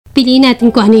piliin natin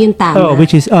kung ano yung tama.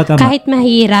 Which is, tama. Kahit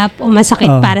mahirap o masakit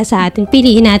para sa atin,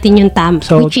 piliin natin yung tama.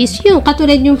 So, which is yung,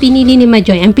 katulad yung pinili ni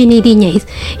Majoy, ang pinili niya is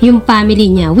yung family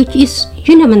niya, which is,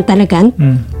 yun naman talagang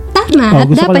tama at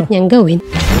dapat niyang gawin.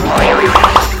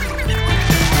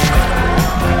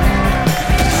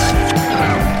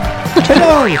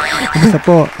 Hello! Basta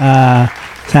po,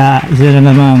 sa isa na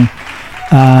namang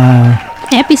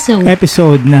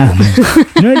episode ng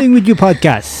Nerding With You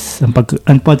Podcast.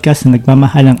 Ang podcast na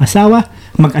nagmamahal ng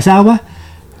mag-asawa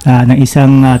ng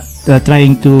isang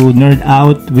trying to nerd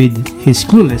out with his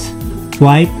clueless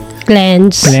wife.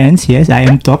 Glens, yes. I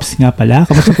am Tops nga pala.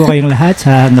 Kamusta po kayong lahat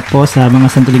sa mga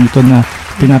sandaling ito na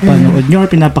pinapanood nyo or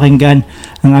pinapakinggan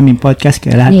ang aming podcast.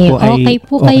 Kaya lahat po ay okay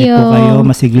po kayo.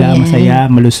 Masigla,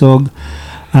 masaya, malusog.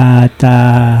 At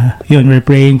yun, we're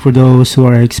praying for those who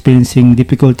are experiencing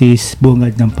difficulties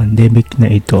bungad ng pandemic na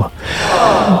ito.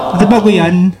 At bago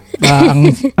yan,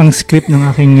 ang script ng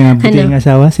aking buting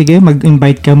asawa, sige,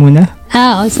 mag-invite ka muna.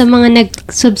 Sa mga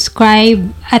nag-subscribe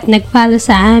at nag-follow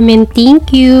sa amin,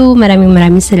 thank you.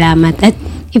 Maraming salamat. At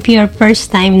if you're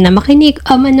first time na makinig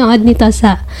o manood nito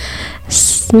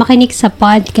makinig sa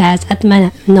podcast at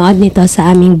manood nito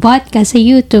sa aming podcast sa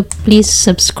YouTube, please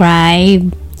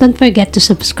subscribe. Don't forget to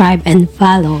subscribe and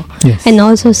follow. Yes. And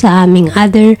also sa aming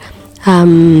other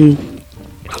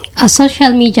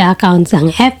social media accounts, ang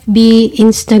FB,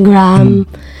 Instagram,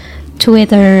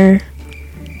 Twitter,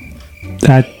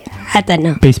 at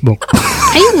Facebook.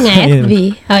 Ayun nga, FB.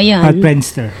 Ayun. At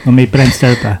Friendster. May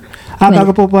Friendster pa.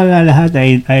 Bago po pala lahat,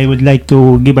 I would like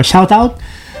to give a shout out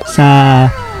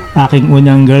sa aking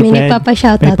unang girlfriend. May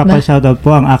nagpapa-shoutout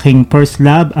po ang aking first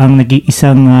love, ang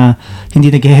nag-iisang hindi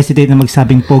nag-hesitate na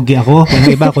magsabing pogi ako.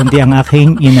 Walang iba kundi ang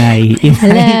aking inay.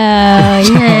 Hello,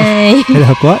 inay.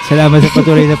 Hello po. Salamat sa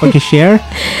patuloy na pag-share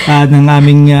ng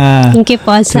aming thank you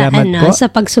po sa sa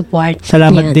pag-support.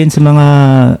 Salamat din sa mga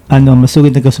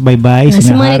masugid na kasubaybay.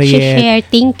 Sa mga nag-share,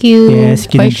 thank you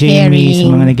for Jamie,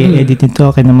 sa mga nag-edit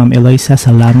nito, kay na Ma'am Eloisa,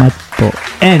 salamat po.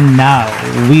 And now,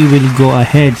 we will go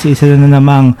ahead sa isa na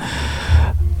namang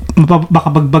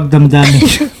makabagbag damdamin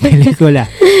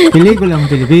pelikulang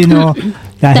Pilipino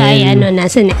dahil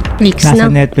nasa Netflix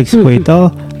Netflix po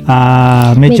ito.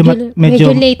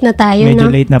 Medyo late na tayo, medyo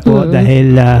late na po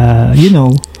dahil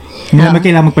hindi naman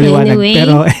kailangan magpaliwanag, anyway,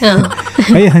 pero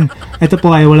ayun, ito po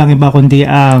ay walang iba kundi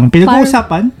ang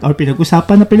pinag-uusapan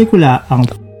na pelikula, ang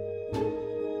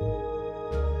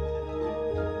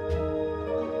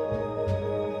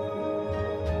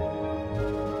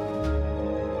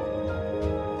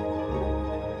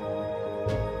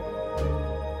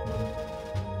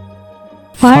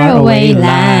Faraway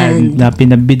Land na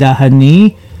pinagbidahan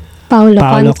ni Paulo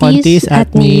Contis at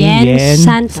ni Yen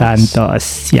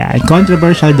Santos. Yan,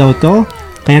 controversial daw to,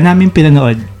 kaya namin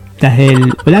pinanood dahil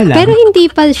wala lang. Pero hindi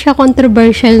pa siya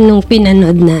controversial nung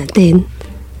pinanood natin.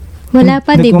 Wala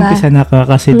pa, di ba? Nag-umpisa na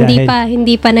kasi dahil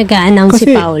hindi pa nag-a-announce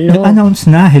si Paulo. Nag-announce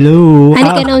na, hello.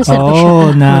 Nag-announce na po siya.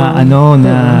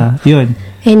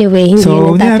 Yun. Anyway, hindi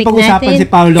yung topic natin. Pag-usapan si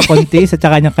Paulo Contis at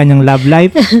saka kanyang love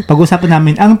life. Pag-usapan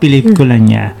namin ang pelikula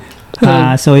niya.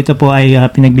 So ito po ay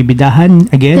pinagbibidahan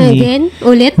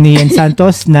ulit ni Yen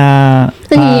Santos na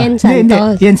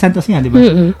Yen Santos nga, di ba?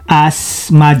 As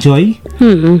Majoy.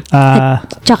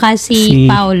 Tsaka si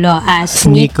Paulo as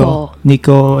Nico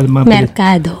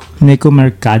Mercado. Nico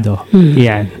Mercado.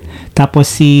 Yan.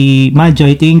 Tapos si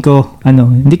Majoy, tingin ko,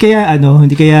 hindi kaya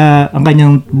ang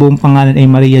kanyang buong pangalan ay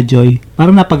Maria Joy.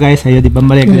 Parang napagaya sa'yo, di ba?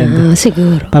 Maria Glenda.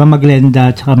 Siguro. Parang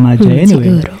Maglenda tsaka Majoy.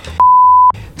 Anyway. Siguro.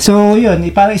 So, yun.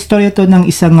 Parang istorya to ng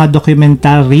isang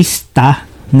dokumentarista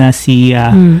na si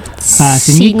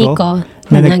Nico.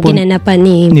 Na ginanapan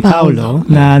ni Paulo.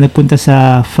 Na nagpunta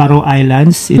sa Faroe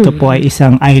Islands. Ito po ay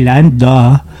isang island.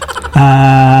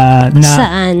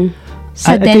 Saan?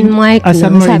 Sa Denmark,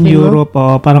 somewhere in Europe,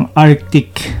 parang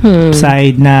Arctic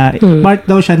side na part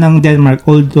daw siya ng Denmark,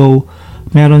 although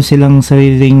meron silang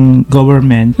sariling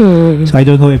government. So I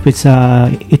don't know if it's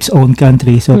its own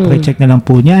country. So check na lang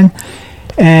po niyan.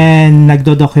 And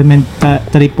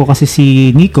nagdo-documentary po kasi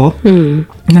si Nico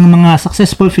ng mga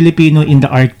successful Filipino in the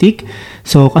Arctic.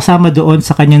 So kasama doon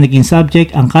sa kanyang naging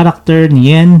subject ang character ni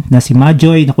Yen na si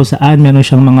Majoy, na kung saan meron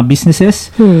siyang mga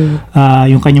businesses.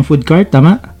 Yung kanyang food cart,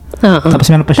 tama? Tapos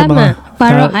meron pa siya mga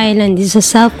Faroe Island is a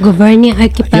self-governing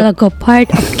archipelago part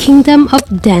of Kingdom of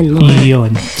Denmark.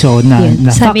 Yun. So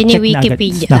sabi ni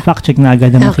Wikipedia. Na-fact check na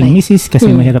agad ng aking misis kasi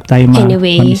mahirap tayo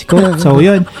ma-misquote. So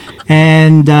yun.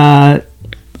 And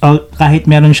kahit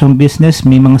meron siyang business,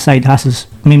 may mga side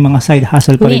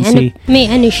hustle pa rin si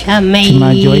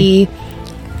Majoy.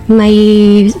 May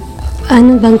ano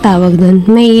bang tawag doon?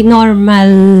 May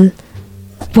normal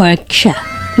work siya.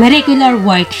 may regular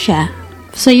work siya.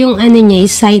 So, yung ano niya,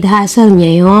 is side hustle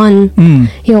niya yun.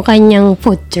 Yung kanyang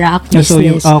food truck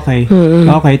business. So,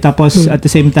 okay. Tapos, at the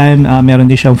same time,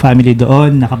 meron din siyang family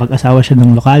doon. Nakapag-asawa siya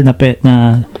ng lokal na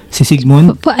si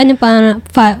Sigmund.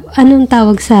 Anong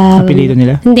tawag sa... Apelido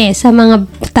nila? Hindi, sa mga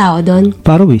tao doon.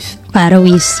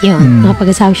 Parawis, yun.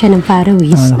 Nakapag-asawa siya ng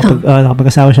Parawis.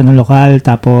 Nakapag-asawa siya ng lokal,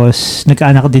 tapos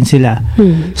nagkaanak din sila.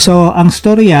 So, ang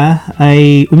storya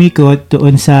ay umikot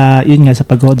doon sa, yun nga, sa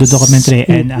pag-documentary,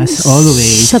 and as always,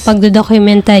 sa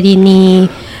pagdodocumentary ni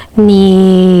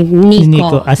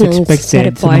Nico as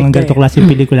expected sa mga ganitong klaseng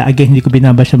pelikula. Again, hindi ko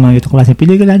binabasa mga ganitong klaseng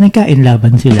pelikula,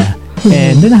 nagkainlaban sila.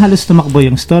 And doon na halos tumakbo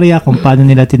yung storya kung paano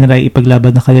nila tinaray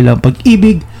ipaglaban ng kanilang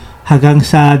pag-ibig hanggang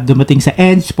sa dumating sa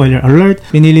end. Spoiler alert,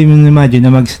 pinili mo naman na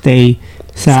magstay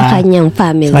sa kanyang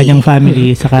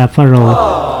family sa Faro.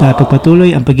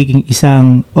 Pagpatuloy ang pagiging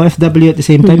isang OFW at the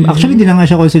same time. Actually, hindi na nga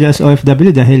siya consider as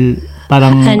OFW dahil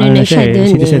parang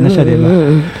citizen na siya, diba?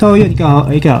 So, yun,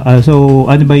 ikaw, so,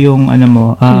 ano ba yung,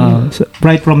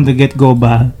 right from the get-go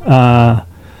ba,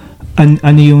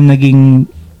 ano yung naging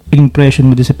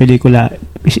impression mo doon sa pelikula?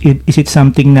 Is it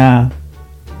something na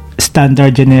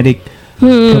standard, generic,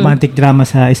 romantic drama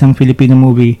sa isang Filipino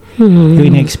movie yung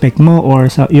ina-expect mo, or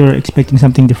you're expecting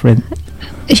something different?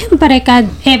 Siyempre,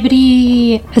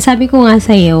 sabi ko nga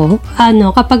sa'yo,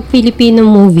 kapag Filipino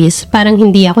movies, parang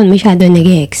hindi ako masyado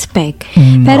nag-expect.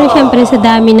 Pero siyempre, sa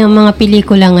dami ng mga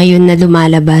pelikula ngayon na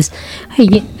lumalabas,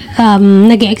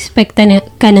 nag-expect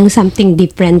ka ng something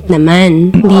different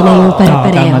naman. Hindi na yung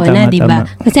pare-pareho na, di ba?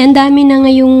 Kasi ang dami na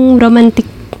ngayong romantic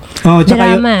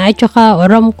drama at saka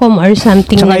rom-com or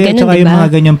something na ganun, diba? Tsaka yung mga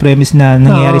ganyang premise na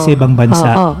nangyayari sa ibang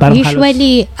bansa. Parang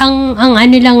usually, ang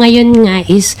ano lang ngayon nga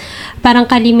is parang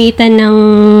kalimitan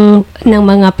ng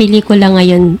mga pelikula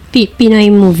ngayon,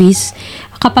 Pinoy movies,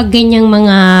 kapag ganyang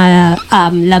mga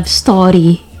love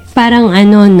story, parang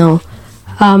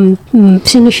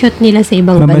sinushoot nila sa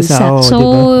ibang bansa.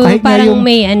 So, diba? Parang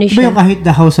may siya. Diba kahit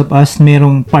The House of Us,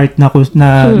 merong part na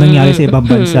nangyari sa ibang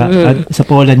bansa. At sa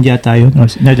Poland yata yun, or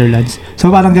Netherlands. So,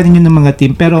 parang ganun yun ng mga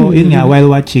team. Pero, yun nga, while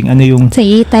watching, sa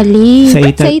Italy.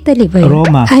 Sa Italy ba yun?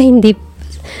 Roma.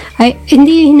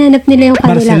 Hindi hinanap nila yung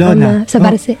kanilang sa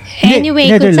Barcelona.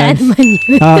 Anyway, kung saan man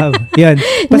yun. Yan.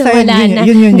 Basta yun.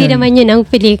 Hindi naman yun ang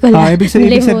pelikula. Ibig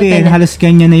sabihin, halos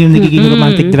ganyan na yung nagiging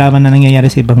romantic drama na nangyayari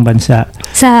sa ibang bansa.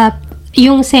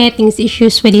 Yung settings is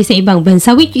usually sa ibang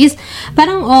bansa, which is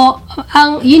parang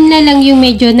yun na lang yung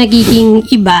medyo nagiging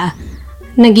iba.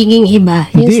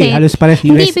 Halos pares.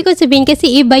 Hindi, because sabihin,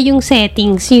 kasi iba yung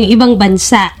settings, yung ibang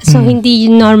bansa. So, hindi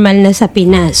yung normal na sa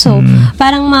Pinas. So,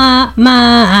 parang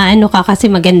ka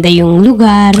kasi maganda yung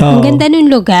lugar. Ang ganda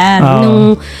nung lugar,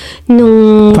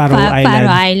 nung Faroe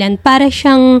Island. Para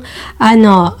siyang,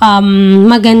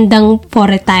 magandang for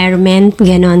retirement,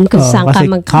 ganon. Kung saan ka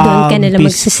doon ka nila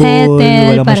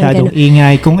magsisettle. Wala masyadong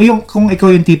ingay. Kung ikaw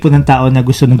yung tipo ng tao na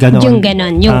gusto ng ganon. Yung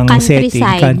ganon, yung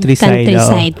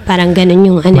countryside. Parang ganon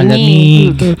yung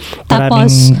malamig.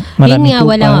 Tapos, yun nga,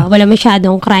 wala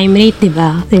masyadong crime rate,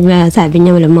 diba? Sabi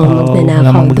niya, wala mga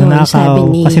magnanakaw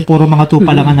doon. Kasi puro mga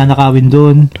tupa lang ang nanakawin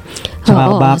doon.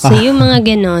 So yung mga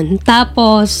ganon.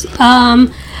 Tapos,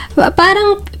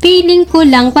 parang feeling ko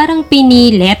lang, parang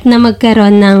pinilit na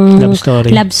magkaroon ng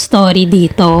love story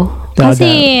dito.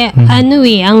 Kasi, ang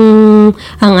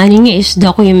niya is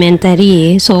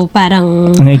documentary. So,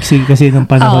 parang... Ang iksi kasi ng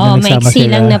panahon na nagsama sila. Maiksi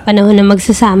lang na panahon na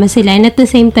magsasama sila. And at the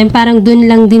same time, parang dun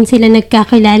lang din sila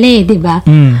nagkakilala di ba?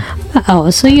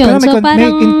 So yun. Pero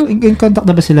parang... in contact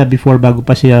na ba sila before bago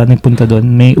pa siya nagpunta doon?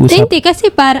 May usap? Hindi,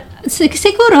 kasi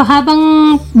siguro,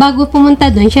 bago pumunta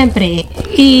doon, syempre,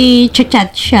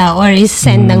 i-chat siya or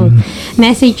i-send ng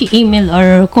message, email,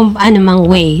 or kung anumang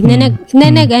way na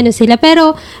nag-ano sila.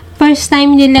 Pero, first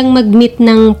time nilang mag-meet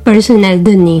ng personal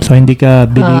dun So, hindi ka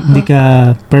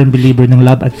firm believer ng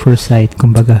love at first sight,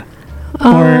 kumbaga?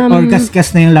 Or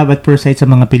gas-gas na yung love at first sight sa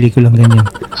mga pelikulang ganyan?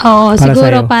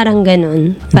 Siguro sa'yo. Parang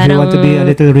ganun. If you want to be a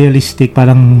little realistic,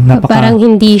 parang parang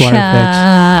hindi siya,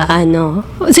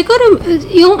 siguro,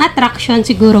 yung attraction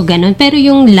siguro ganun, pero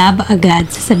yung love agad,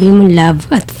 sasabihin mo love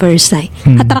at first sight.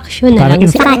 Attraction na lang.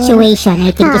 Infatuation, I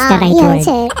think is the right word.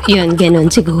 Yun, ganun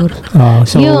siguro.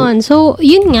 So,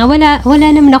 yun nga, wala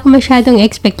naman ako masyadong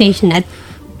expectation at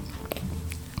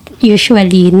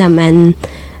usually naman,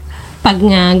 pag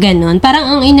nga ganon, parang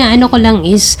ang inaano ko lang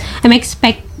is,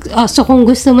 so kung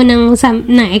gusto mo ng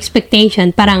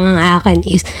expectation, parang ang akin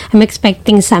is, I'm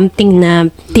expecting something na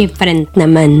different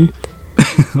naman.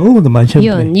 Oo naman,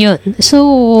 syempre. Yun.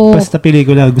 So, basta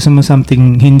pelikula, gusto mo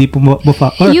something hindi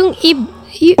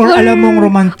Or alam mong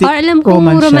romantic. Or alam kong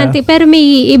romance romantic. Pero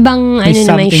may ibang may naman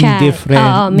something siya. different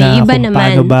Oo, may na iba kung naman.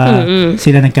 paano ba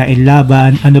sila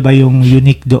nagkailaban, ano ba yung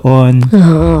unique doon.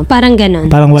 Oo, parang ganun.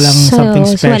 Parang walang something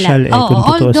special wala. kung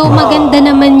tutuusin. Although maganda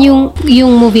naman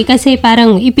yung movie kasi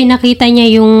parang ipinakita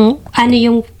niya yung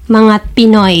yung mga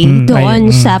Pinoy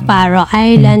doon sa Faro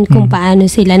Island, kung paano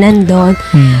sila nandun.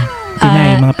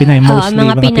 Mga Pinay mostly.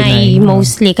 Mga Pinay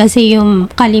mostly. Kasi yung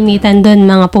kalimitan doon,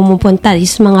 mga pumupunta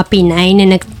is mga Pinay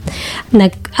na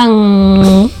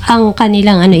ang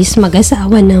kanilang is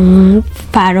mag-asawa ng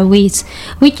Faroese.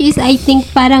 Which is, I think,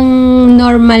 parang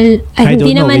normal.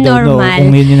 Hindi naman normal.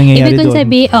 Kung yun yung nangyayari Ibig kong doon.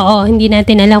 sabihin, hindi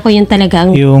natin alam kung yung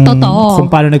talagang totoo.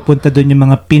 Kung paano nagpunta doon yung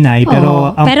mga Pinay.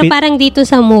 Pero, pero parang dito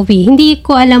sa movie, hindi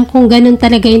ko alam kung ganun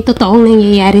talaga yung totoong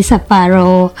nangyayari sa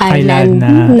Faro Island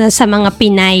na sa mga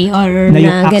Pinay or na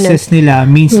yung access nila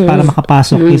means para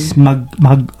makapasok is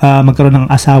magkaroon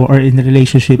ng asawa or in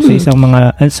relationship sa isang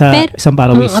isang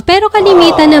Faroese. Pero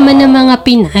kalimitan naman ng mga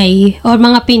Pinay or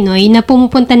mga Pinoy na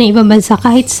pumupunta ng ibang bansa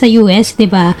kahit sa US, 'di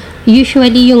ba?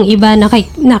 Usually yung iba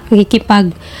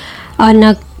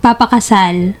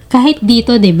nagpapakasal. Kahit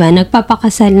dito, 'di ba?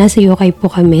 Nagpapakasal na sa UK po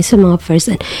kami sa mga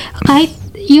first. Kahit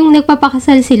yung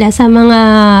nagpapakasal sila sa mga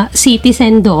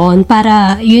citizen doon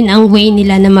para yun ang way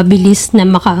nila na mabilis na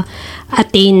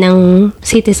maka-attain ng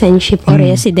citizenship or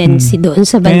residency doon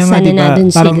sa bansa na nandun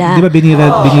sila. Di ba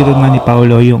biniro nga ni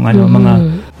Paolo yung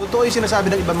mga... Totoo yung sinasabi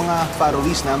ng ibang mga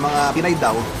Faroese na mga Pinay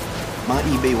daw, mga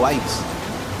eBay wives.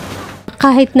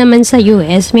 Kahit naman sa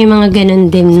US, may mga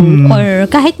ganun din. Or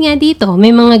kahit nga dito,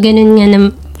 may mga ganun nga na,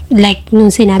 like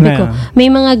nung sinabi ko, may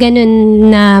mga ganun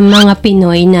na mga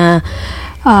Pinoy na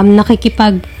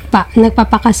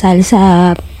nagpapakasal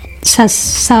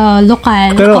sa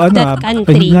lokal of that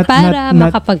country para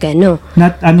makapagano.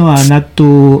 Not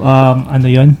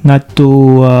to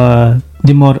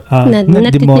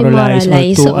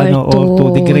demoralize or to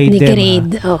degrade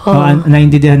them.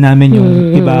 Naintindihan namin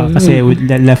yung iba kasi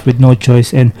left with no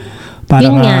choice and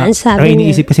parang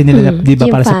iniisip kasi nila di ba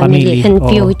para sa family and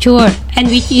future. And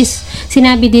which is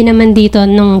sinabi din naman dito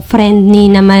nung friend ni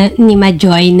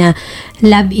Majoy na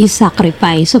love is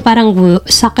sacrifice. So parang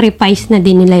sacrifice na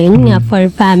din nila yun nga for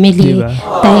family. Diba?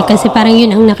 Dahil kasi parang yun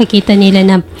ang nakikita nila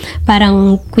na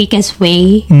parang quickest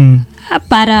way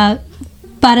para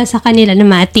sa kanila na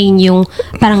ma-attain yung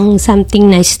parang something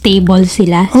na stable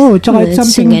sila. Tsaka it's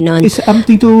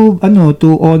something to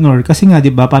honor kasi nga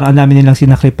 'di ba parang ang dami nilang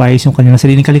sinacrifice yung kanilang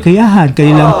sariling kaligayahan,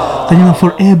 kanilang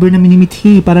forever na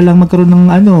minimithi para lang magkaroon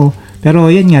ng pero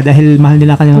yan nga dahil mahal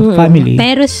nila kanilang family.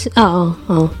 Pero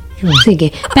sige.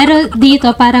 Pero dito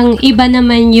parang iba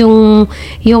naman yung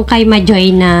kay Majoy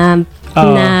na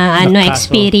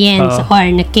experience or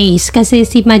na case kasi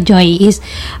si Majoy is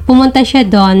pumunta siya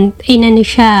doon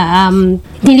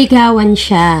niligawan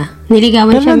siya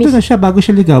nandun na siya bago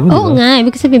siya ligawan. Oo nga,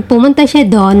 ibig sabihin pumunta siya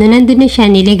doon nandun na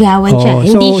siya, niligawan siya.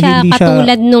 Hindi siya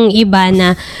katulad nung iba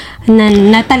na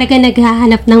talaga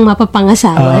naghahanap ng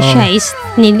mapapangasawa.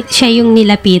 Siya yung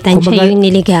nilapitan, siya yung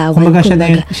niligawan. Kumbaga siya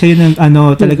yung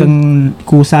talagang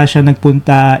kusa siya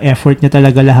nagpunta, effort niya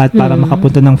talaga lahat para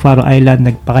makapunta ng Faro Island.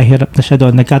 Nagpakahirap na siya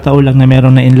doon. Nagkataon lang na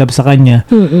meron na in love sa kanya.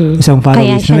 Isang Faroese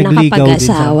kaya siya na nagligaw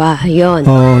nakapag-asawa. Yun.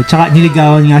 Tsaka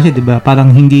niligawan nga siya, diba?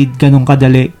 Parang hindi ganun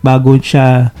kadali bago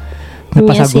siya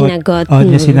napasagot.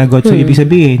 Niya sinagot. So, ibig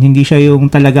sabihin, hindi siya yung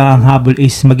talaga ang habol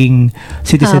is maging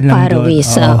citizen lang doon.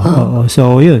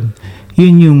 So, yun.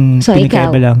 Yun yung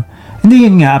pinakaiba lang. Hindi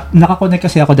yun nga. Nakakonect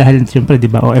kasi ako dahil, siyempre, di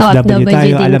ba, OFW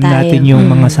tayo. Alam natin yung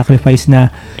mga sacrifice na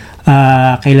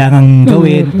kailangan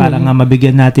gawin para nga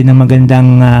mabigyan natin ng magandang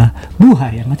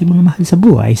buhay, ang ating mga mahal sa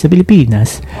buhay sa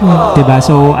Pilipinas. Diba?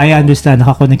 So, I understand.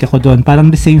 Nakakonect ako doon. Parang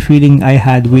the same feeling I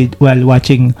had while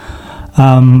watching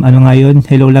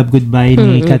Hello Love Goodbye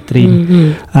ni Catherine.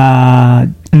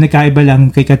 Nagkaiba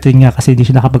lang kay Catherine nga kasi hindi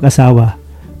siya nakapag-asawa.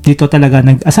 Dito talaga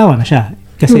nag-asawa na siya.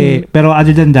 Kasi pero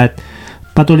other than that,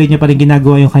 patuloy niya pa rin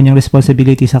ginagawa yung kanyang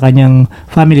responsibility sa kanyang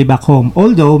family back home.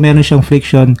 Although meron siyang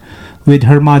friction with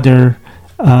her mother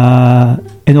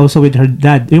and also with her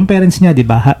dad. Yung parents niya, 'di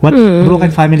ba?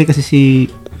 Broken family kasi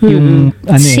si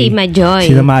Majoy.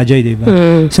 Si Majoy, di ba?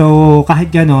 So, kahit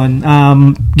ganon,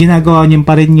 ginagawa niya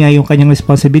pa rin niya yung kanyang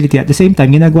responsibility. At the same time,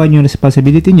 ginagawa niya yung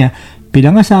responsibility niya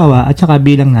bilang asawa at saka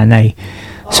bilang nanay.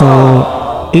 So,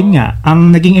 yun nga, ang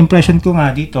naging impression ko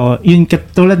nga dito, yung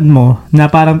katulad mo, na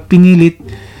parang pinilit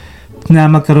na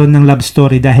magkaroon ng love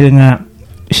story dahil nga,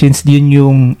 since yun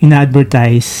yung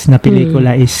ina-advertise na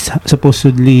pelikula is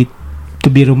supposedly to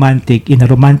be romantic in a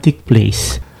romantic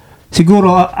place.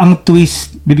 Siguro, ang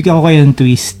twist, bibigyan ko kayo ng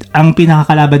twist. Ang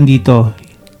pinakakalaban dito,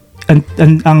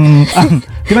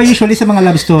 di ba usually sa mga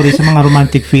love story, sa mga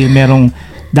romantic film, merong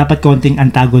dapat konting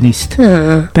antagonist.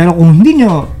 Pero kung hindi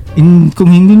nyo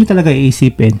talaga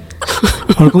iisipin,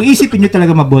 or kung isipin nyo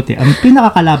talaga mabuti, ang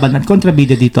pinakakalaban at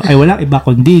kontrabida dito ay walang iba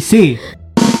kundi si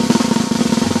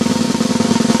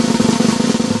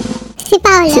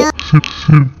Paolo.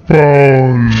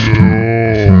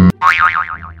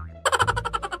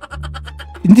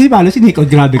 Hindi si Paolo, si Nico.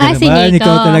 Grabe ka Si naman. Nico.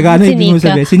 Ikaw talaga. Ano Si ibig mo Nico.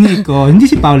 sabihin? Si Nico. Hindi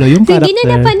si Paolo. Yung Sige, character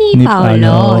ginana pa ni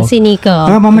Paolo. Si Nico.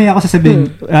 Mamaya ako sasabihin,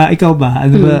 ikaw ba?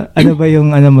 Ano ba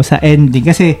yung ano mo sa ending?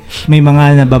 Kasi may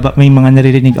mga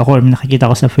naririnig ako or nakikita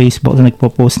ko sa Facebook na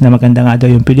nagpo-post na maganda nga daw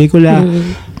yung pelikula.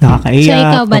 Nakakaiyak. So,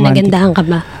 ikaw ba, romantic. nagandahan ka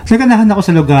ba? Nagandahan ako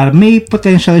sa lugar. May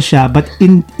potential siya, but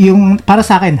yung para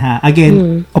sa akin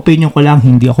again, opinion ko lang,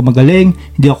 hindi ako magaling,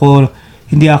 hindi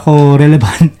ako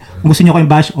relevant. Kung gusto nyo ko yung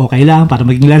bash, okay lang, para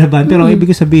maging lalaban. Pero ibig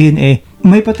ko sabihin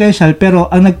may potential, pero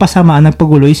ang nagpasama, ang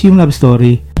nagpagulo is yung love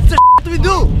story. What we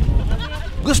do?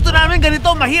 Gusto namin ganito,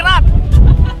 mahirap!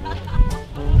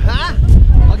 Ha?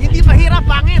 Pag hindi mahirap,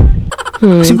 pangit!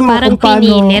 Siguro Parang kung paano-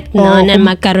 pinilit na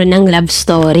magkaroon ng love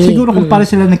story. Siguro kung para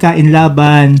sila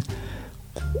nagkainlaban,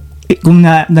 kung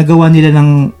nagawa nila ng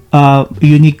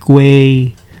unique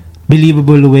way,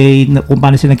 believable way kung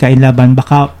paano sila nagkainlaban,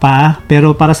 baka pa,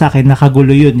 pero para sa akin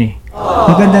nakagulo yun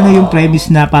Maganda na yung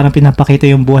premise na parang pinapakita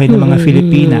yung buhay ng mga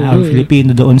Filipina or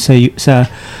Filipino doon sa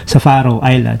Faroe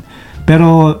Island.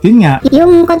 Pero yun nga,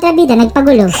 Yung kontrabida,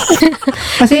 nagpagulo.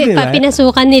 kasi diba,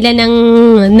 Pinasukan nila ng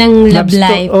love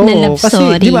life, na love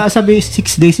story. Kasi, di ba, sabi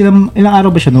 6 days, ilang araw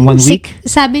ba siya? 1 week?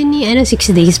 Sabi ni 6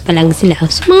 days pa lang sila.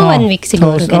 So, mga 1 week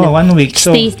siguro. ganun. 1 week.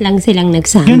 6 days lang silang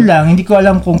nagsama. Yun lang, hindi ko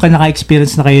alam kung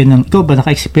naka-experience na kayo ng, ikaw ba,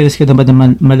 naka-experience ka na ba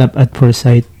ng malove at first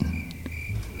sight?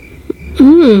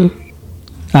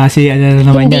 Si ano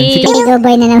naman yan. Hindi. Si Ego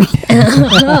boy na naman.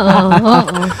 Oo.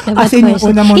 Love at As in, first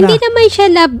una muna. Hindi naman siya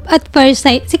love at first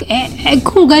sight.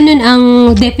 Kung ganun ang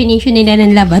definition nila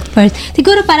ng love at first,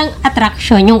 siguro parang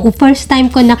attraction. Yung first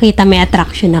time ko nakita, may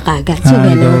attraction na kagad. So,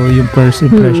 ganun. yung first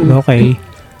impression, okay.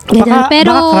 Ganun.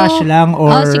 Pero, baka crush lang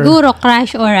or siguro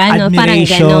crush or ano, parang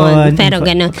admiration. ganon. Pero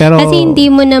ganon. Pero- Kasi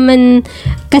hindi mo naman,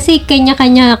 kasi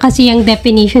kanya-kanya kasi yung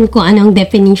definition kung anong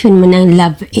definition mo ng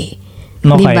love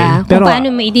Okay. Diba? Pero- Kung paano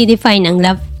mo i-define ang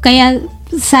love. Kaya,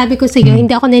 sabi ko sa'yo,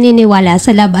 hindi ako naniniwala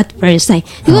sa love at first sight.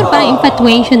 Siguro parang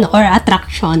infatuation or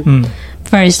attraction.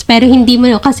 First. Pero hindi mo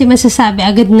kasi masasabi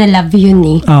agad na love yun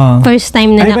First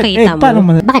time na nakita mo. Paano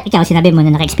mo? Bakit ikaw sinabi mo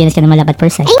na naka-experience ka ng malove at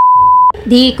first sight?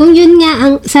 Di, kung yun nga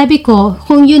ang, sabi ko,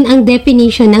 kung yun ang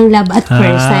definition ng love at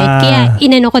first sight, kaya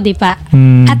inano ko, di ba?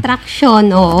 Attraction,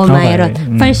 oo, Okay. mayroon.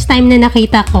 First time na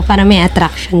nakita ko, para may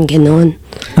attraction, ganun.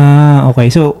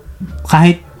 Okay. So,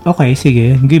 kahit, okay,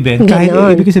 sige, given. Kahit,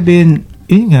 Ganon. ibig sabihin,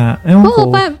 yun nga, ewan ko.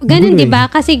 Oo, ganun, di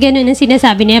ba? Kasi ganun ang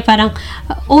sinasabi niya, parang,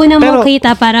 una mo Pero-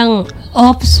 kita, parang,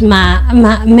 ops,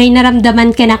 may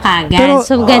naramdaman ka na kagad.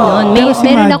 So, ganun. pero si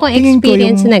Meron Mad, akong tingin ko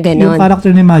experience na ganun. Yung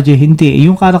character ni Maji, hindi.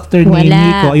 Yung character ni Wala.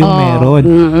 Nico, yung Oo. meron.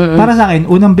 Para sa akin,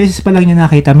 unang beses pa lang niya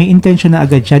nakita, may intention na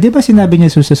agad siya. Di ba sinabi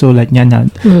niya sa sulat niya na,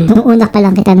 Nung una pa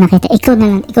lang kita nakita, ikaw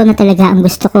na talaga ang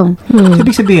gusto kong.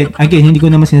 ibig sabihin, again, hindi ko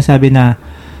naman sinasabi na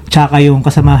tsaka yung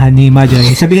kasamahan ni Maji.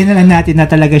 Sabihin na lang natin na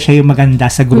talaga siya yung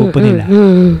maganda sa grupo nila.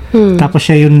 Tapos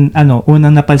siya yung,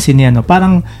 unang napansin niya,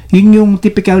 parang, yun yung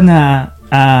typical na,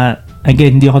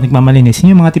 again, hindi ako nagmamalinis.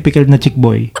 Yun yung mga typical na chick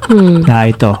boy.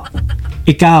 Na ito.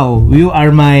 Ikaw, you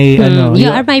are my, You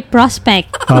are my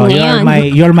prospect. Oh, Ngayon,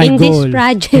 you're my in goal. this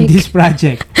project. In this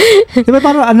project. Diba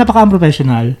parang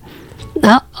napaka-unprofessional?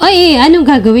 Anong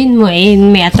gagawin mo?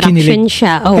 May attraction Kinilig.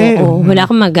 siya. Oo, wala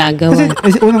kang magagawa.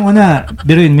 Kasi unang-una,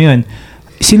 biruin mo yun.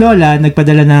 Si Lola,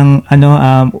 nagpadala ng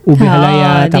ubi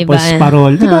halaya, Oo, tapos diba?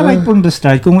 parol. Diba right from the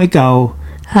start, kung ikaw,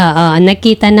 Oo,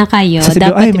 nakita na kayo. Sasabi,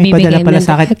 Dapat may padala ibibigay pala mo.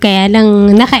 sa akin. Kaya lang,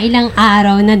 nakailang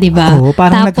araw na, di ba?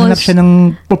 parang naghanap siya ng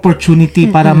opportunity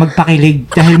para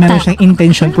magpakilig dahil meron siyang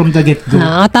intention from the get-go.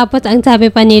 Tapos ang sabi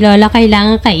pa ni Lola,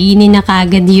 kailangan kainin na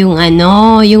kagad yung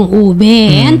yung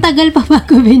ube. Ang tagal pa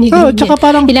bago binigay Oo, niya. tsaka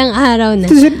parang- Ilang araw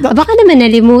na. Kasi- Baka naman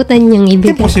nalimutan niyang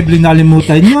ibigay. Imposible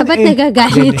nalimutan yun. Ba't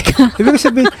nagagalit ka? Ibig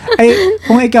sabihin,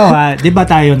 kung ikaw di ba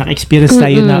tayo, naka-experience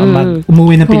tayo na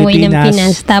umuwi ng Umuwi ng Pilipinas.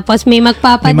 Pinas. Tapos may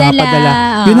magpapadala.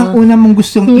 Yun ang una mong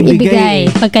gustong ibigay.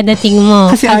 Pagkadating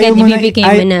mo, Kasi agad ayaw mo, ibibigay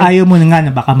mo na. ayaw mo na nga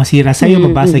na baka masira sa'yo,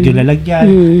 mabasag yung lalagyan.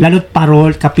 Lalo't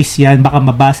parol, kapis yan, baka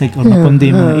mabasag o mapundi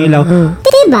yung mga ilaw.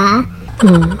 Diba?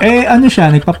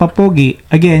 Siya, nagpapapogi.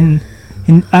 Again,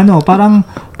 parang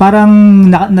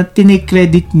tinake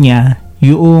credit niya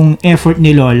yung effort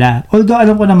ni Lola. Although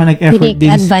alam ko naman nag-effort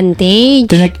din. Advantage.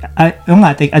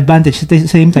 Take advantage. At the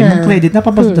same time, yung credit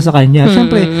napapasunta sa kanya.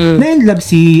 Siyempre, na-in-love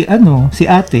si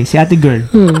ate girl.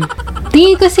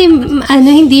 Di kasi,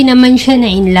 hindi naman siya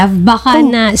na-in-love. Baka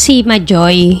na si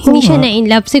Majoy. Hindi siya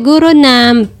na-in-love. Siguro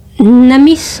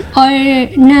na-miss or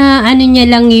na niya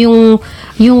lang yung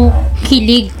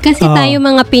kilig. Kasi tayo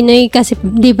mga Pinoy, kasi,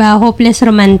 di ba, hopeless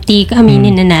romantic.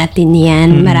 Aminin na natin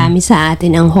yan. Marami sa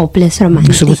atin ang hopeless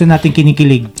romantic. Gusto natin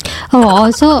kinikilig. Oo.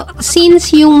 So,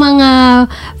 since yung mga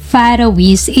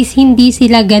Faroese is hindi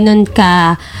sila ganun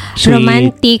ka Sweet.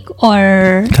 romantic or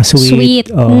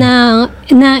Ka-sweet. sweet na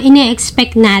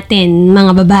ina-expect natin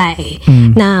mga babae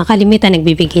na kalimitan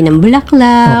nagbibigay ng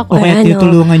bulaklak O kaya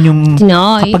tinutulungan yung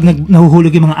kapag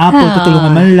nahuhulog yung mga apple,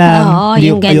 tutulungan man lang. Oo,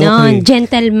 yung ganon.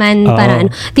 Gentleman, para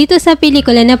Dito sa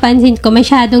pelikula, napansin ko,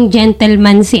 masyadong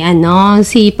gentleman si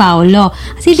Paolo.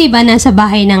 Kasi diba, nasa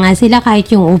bahay na nga sila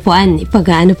kahit yung upuan.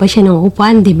 Ipag-ano pa siya ng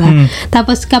upuan, diba?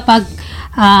 Tapos kapag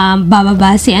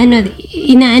bababa si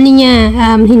inaano niya,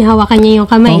 hinahawakan niya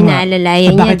yung kamay,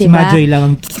 inaalalayan niya, bakit diba? si Majoy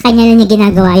lang Sa kanya lang niya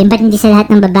ginagawa yun. Ba't hindi sa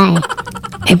lahat ng babae?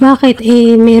 Bakit?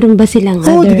 Meron ba silang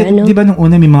di ba nung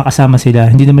una may mga kasama sila,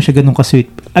 hindi naman siya ganun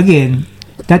ka-sweet. Again,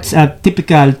 that's a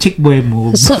typical chick boy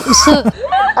move. So,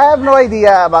 I have no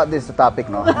idea about this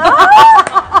topic, no?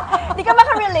 Hindi ka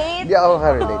makarelate? Hindi ako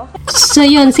relate. so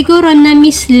yun, siguro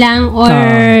na-miss lang or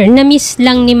na-miss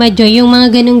lang ni Majoy yung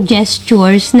mga ganong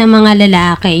gestures na mga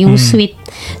lalaki, yung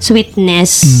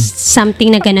sweetness,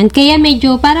 something na ganun. Kaya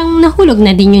medyo parang nahulog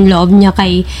na din yung loob niya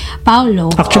kay Paolo.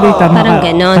 Actually, tama parang ka.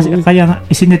 ganon. Kaya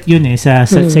isinet yun sa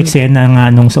eksena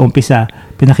nga nung sa umpisa,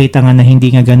 pinakita nga na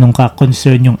hindi nga ganun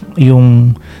ka-concern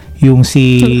yung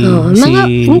si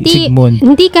Sigmund.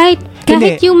 Hindi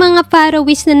kahit yung mga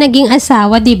Faroese na naging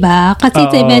asawa, 'di ba? Kasi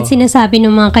sinasabi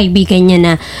ng mga kaibigan niya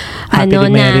na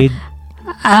married.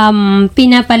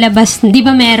 Pinapalabas, 'di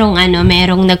ba merong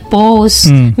nag-post,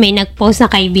 may nag-post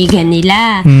na kaibigan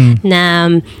nila na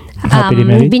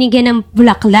binigyan ng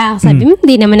bulaklak. Sabi,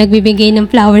 hindi naman nagbibigay ng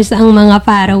flowers ang mga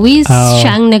Faroese.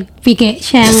 Siya ang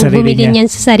bumili niyan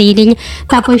sa sarili niya.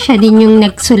 Tapos siya din yung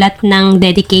nagsulat ng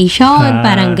dedication,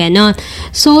 parang ganon.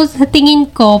 So, sa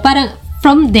tingin ko, parang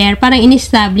from there, parang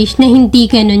in-establish na hindi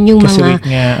ganon yung mga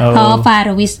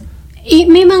Faroese.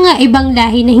 May mga ibang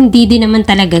lahi na hindi din naman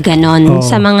talaga ganon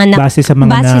sa mga base sa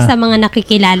mga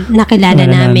nakilala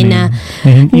namin na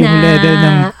yung level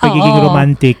ng pagiging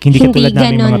romantic hindi katulad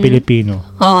namin mga Pilipino.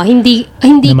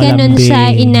 Hindi ganon sa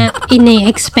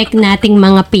ina-expect nating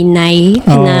mga Pinay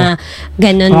na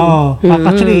ganon.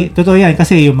 Actually, totoo yan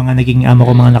kasi yung mga naging amo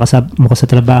ko mga nakasama ko sa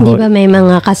trabaho. Di ba may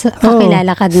mga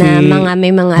kakilala ka na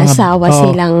may mga asawa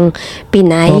silang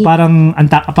Pinay? Parang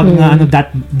kapag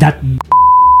that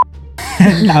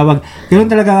tawag. Ganoon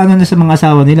talaga na sa mga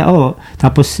asawa nila.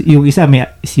 Tapos yung isa,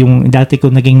 yung dati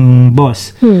ko naging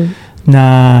boss na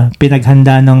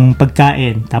pinaghanda ng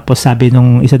pagkain. Tapos sabi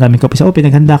nung isa namin kapisa,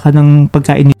 pinaghanda ka ng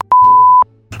pagkain ni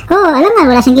Alam nga,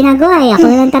 wala siyang ginagawa Ako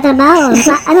na lang tatrabaho.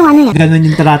 Ano yan? Ganon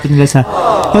yung tarating nila sa...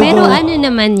 Pero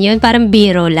naman yun, parang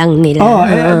biro lang nila.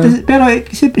 Pero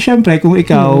syempre, kung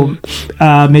ikaw,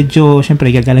 medyo,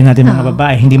 syempre, gagaling natin mga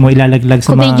babae, hindi mo ilalaglag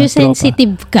sa kung mga medyo tropa.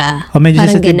 sensitive ka. Medyo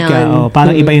sensitive ka.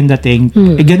 Parang iba yung dating.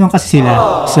 Ganon kasi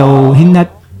sila. So,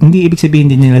 hindi ibig sabihin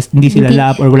hindi sila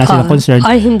love or wala silang concern.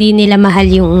 Or hindi nila mahal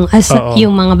yung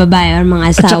mga babae or mga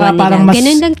asawa nila.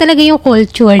 Ganun lang talaga yung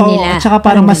culture nila. At saka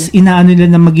parang mas inaano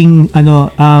nila na maging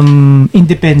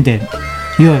independent.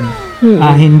 Yun.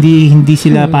 Hindi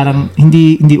sila parang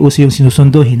hindi uso yung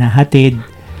sinusundo, hinahatid.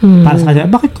 Para sa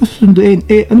kanila, bakit ko susunduin?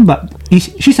 Ano ba?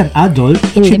 She's an adult.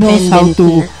 She knows how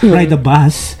to ride a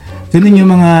bus. Ganun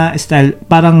yung mga style.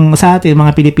 Parang sa atin,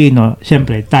 mga Pilipino,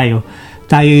 syempre, tayo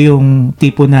yung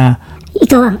tipo na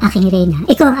Ikaw ang aking reyna.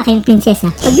 Ikaw ang aking prinsesa.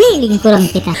 Pagliling ko lang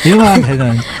kita. yung mga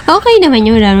ganun. Okay naman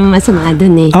yun. Wala namang masama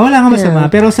dun wala nga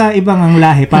masama. Pero sa ibang ang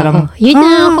lahi, parang yun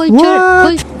na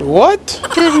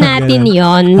culture natin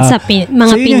yon sa mga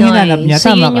So, yun yung Pinoy. hinanap niya.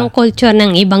 So Tama yun ka. yung culture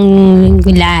ng ibang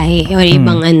lahi or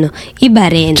ibang iba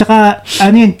rin. tsaka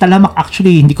talamak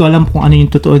actually, hindi ko alam kung ano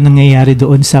yung totoo nangyayari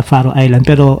doon sa Faroe Island.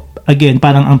 Pero again,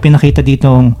 parang ang pinakita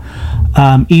ditong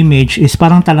image is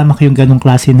parang talamak yung ganong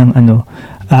klase ng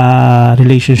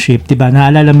relationship, 'di ba?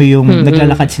 Naalala mo yung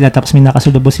naglalakad sila tapos may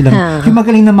nakasulubong silang yung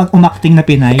magaling na mag-umacting na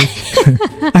Pinay.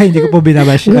 Ay, hindi ko po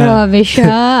binabash. Grabe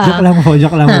siya.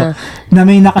 joke lang po. Na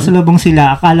may nakasulubong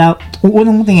sila,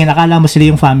 unang tingin, akala mo sila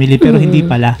yung family pero hindi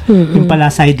pala. Yung pala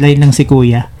sideline ng si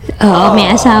Kuya. Oo, may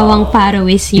asawang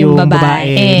Faroese yung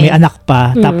babae. may anak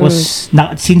pa. Tapos,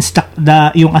 since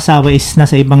yung asawa is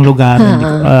nasa ibang lugar,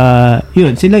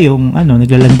 yun, sila yung,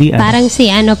 naglalandian.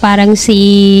 Parang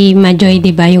si Majoy,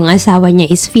 di ba? Yung asawa niya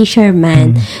is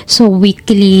fisherman. So,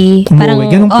 weekly,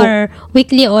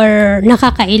 weekly or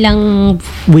nakakailang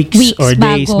weeks or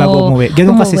days bago umuwi.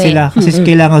 Ganun kasi sila. Kasi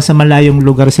kailangan sa malayong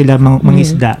lugar sila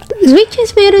mangisda. Which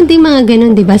is, meron din mga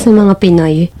ganun, di ba, sa mga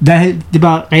Pinoy? Dahil, di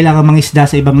ba, kailangan mangisda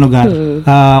sa ibang lugar.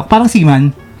 Parang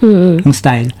seaman, ang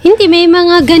style. Hindi, may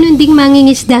mga ganun ding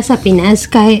mangingisda sa Pinas.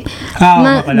 Kahit,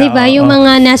 di ba, yung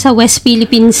mga nasa West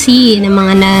Philippine Sea na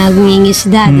mga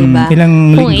nangingisda, di ba?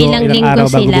 Ilang linggo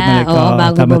sila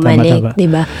bago bumalik, di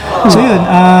ba? So yun,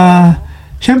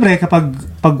 syempre kapag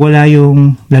wala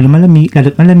yung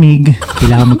lalo't malamig,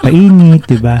 kailangan magpainit,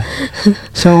 di ba?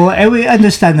 So, we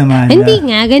understand naman.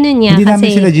 Hindi nga, ganun nga. Hindi namin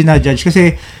sila ginajudge kasi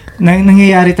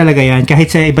nangyayari talaga yan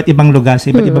kahit sa iba't ibang lugar, sa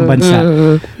iba't ibang bansa.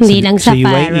 Hindi lang sa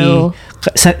Faro.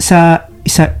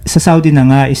 Sa Saudi na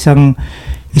nga, isang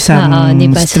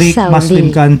diba, strict Muslim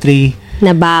country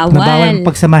na bawal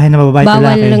pagsamahin ng babae at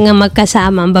lalaki. Bawal nga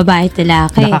magkasama ang babae at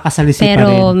lalaki. Nakakasalisi pero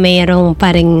pa rin. Mayroong pa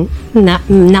rin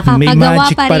nakakagawa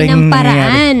pa rin ng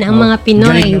paraan ang mga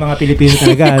Pinoy. Galing ng mga Pilipino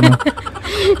talaga,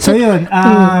 So yun,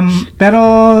 pero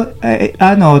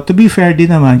to be fair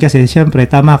din naman kasi syempre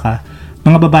tama ka.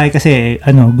 Mga babae kasi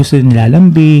gusto nila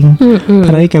lambing.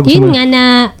 Para ikaw gusto yun nga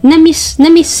na-miss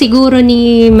siguro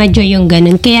ni Majoy yung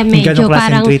ganun. Kaya medyo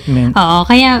parang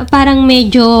kaya parang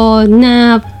medyo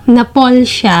na-fall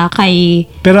siya kay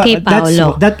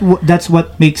Paolo. That's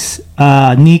what makes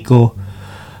Nico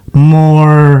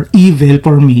more evil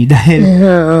for me dahil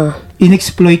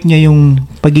inexploit niya yung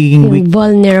pagiging weak,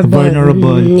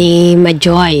 vulnerable ni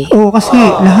Majoy. Kasi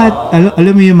lahat,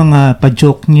 alam mo yung mga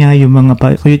pa-joke niya, yung mga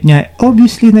pa-kuyot niya,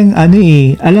 obviously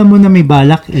alam mo na may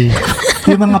balak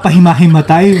yung mga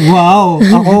pahimahimatay, wow!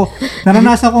 Ako,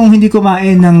 naranasan kong hindi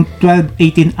kumain ng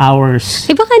 12-18 hours.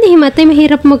 Baka nahimatay,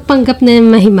 mahirap magpanggap na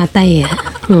mahimatay.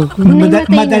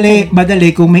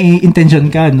 Madali kung may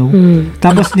intention ka,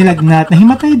 Tapos nilagnat,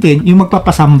 nahimatay din, yung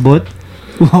magpapasambot.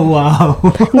 Wow.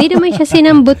 Hindi naman siya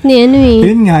sinambot ni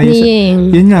Yun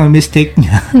nga, mistake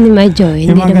niya. Ni Majoy.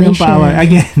 Yung mga ganun power.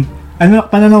 Again,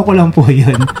 pananaw ko lang po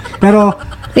yun. Pero,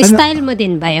 style mo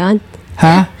din ba yun?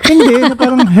 Ha? Hindi,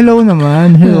 parang hello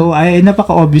naman. Hello. Ay,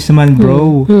 napaka-obvious naman,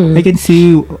 bro. I can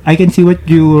see what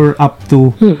you're up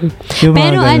to.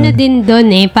 Pero din doon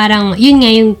parang, yun nga,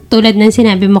 yung tulad ng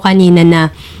sinabi mo kanina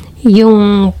na,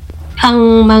 yung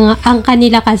ang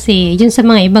kanila kasi, yun sa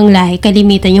mga ibang lahi,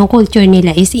 kalimitan yung culture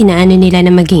nila is inaano nila na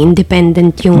maging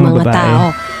independent yung mga tao.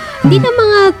 Hindi na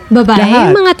mga babae,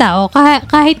 yung mga tao,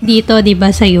 kahit dito, di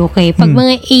ba, sa UK, pag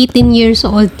mga 18 years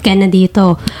old ka na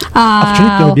dito.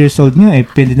 Actually, 12 years old nga,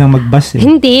 pwede nang mag-bus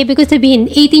Hindi, because sabihin,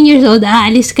 18 years old,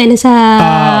 aalis ka na sa,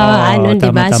 di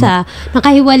ba, sa,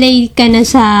 nakahiwalay ka na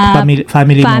sa family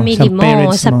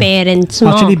mo, sa parents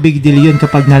mo. Actually, big deal yun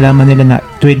kapag nalaman nila na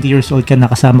 20 years old ka,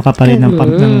 nakasama ka pa rin ng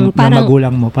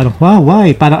magulang mo. Parang, wow,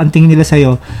 why? Parang ang tingin nila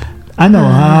sa'yo,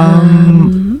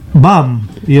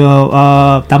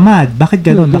 tamad. Bakit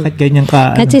gano'n? Bakit ganyan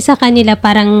ka? Kasi sa kanila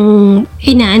parang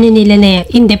inaano nila na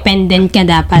independent ka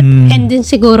dapat. And then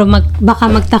siguro baka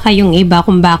magtaka yung iba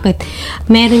kung bakit.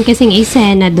 Meron kasing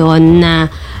eksena doon na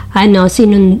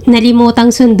nalimutang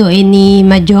sunduin ni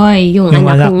Majoy, yung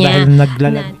anak niya.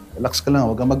 Relax ka lang,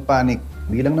 huwag kang magpanik.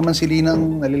 Hindi lang naman si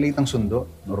Linang nalilate ang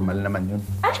sundo. Normal naman yun.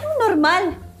 Anong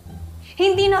normal?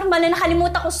 Hindi normal na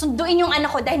nakalimutan ko sunduin yung anak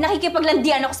ko dahil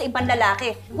nakikipaglandian ako sa ibang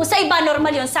lalaki. Kung sa iba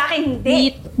normal yun, sa akin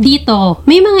hindi. Dito,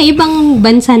 may mga ibang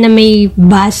bansa na may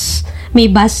bus,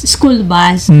 school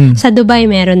bus. Sa Dubai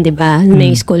meron, 'di ba?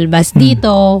 May school bus.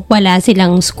 Dito, wala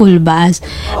silang school bus.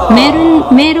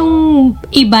 Merong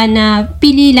iba na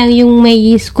pili lang yung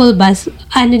may school bus.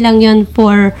 Ano lang 'yon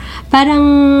for parang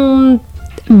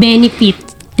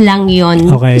benefit lang yon.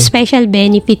 Okay. Special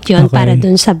benefit yon para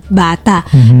dun sa bata.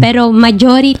 Pero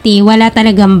majority, wala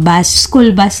talagang bus,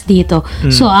 school bus dito.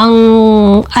 So,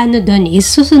 ang doon is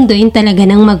susunduin talaga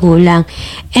ng magulang.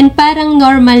 And parang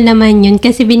normal naman yun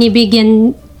kasi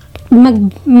binibigyan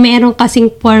meron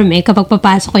kasing form kapag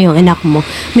papasok ko yung anak mo.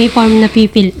 May form na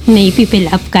may fill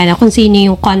up ka na kung sino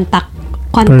yung contact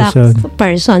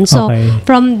person. So,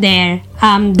 from there,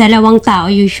 dalawang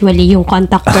tao usually yung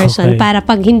contact person para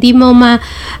pag hindi mo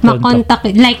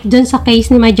ma-contact, like dun sa case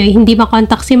ni Majoy, hindi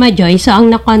ma-contact si Majoy, so ang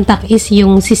na-contact is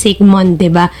yung si Sigmund,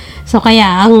 diba? So,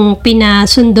 kaya ang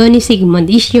pinasundo ni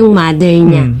Sigmund is yung mother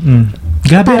niya.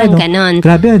 Grabe, parang ganon.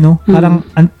 Grabe, Parang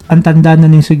ang tanda na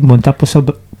ni Sigmund, tapos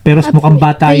pero mukhang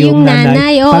bata yung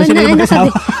nanay. Oo, Parang sila yung mag-asawa.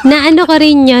 naano ko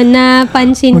rin yun,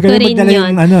 napansin ko rin Magdala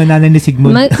yun. yung nanay ni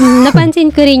Sigmund. Napansin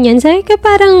ko rin yun. Sabi ko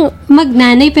parang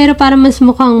magnanay pero parang mas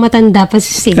mukhang matanda pa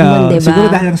si Sigmund, diba? Siguro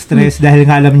dahil ng stress, dahil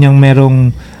nga alam niyang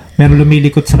merong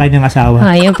lumilikot sa kanyang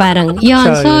asawa. Yung parang,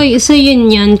 yun. So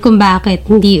yun kung bakit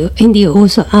hindi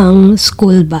uso ang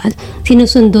school bus.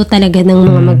 Sinusundo talaga ng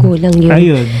mga magulang yun.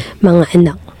 Ayun. Mga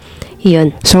anak.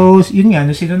 Yun. So, yun nga,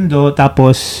 sinundo,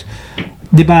 tapos,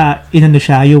 di ba, inano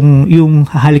siya, yung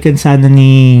hahalikan sana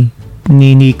ni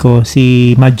Nico,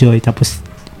 si Majoy, tapos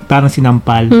parang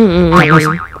sinampal.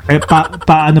 Tapos,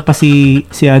 paano pa si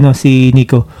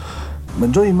Nico?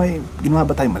 Manjoy, may ginawa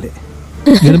ba tayo mali?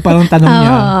 Ganun parang tanong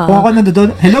niya. Kung ako nandoon,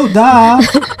 hello da!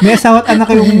 May asawa at anak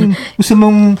yung gusto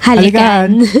mong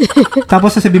halikan.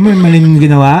 Tapos sasabihin mo yung maling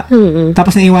ginawa.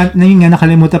 Tapos yun nga,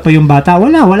 nakalimutan pa yung bata.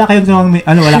 Wala kayong gawang,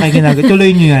 wala kayong ginagawa.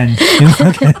 Tuloy nyo yan.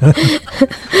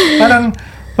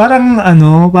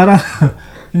 parang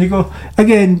hindi ko,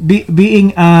 again,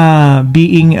 being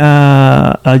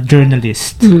a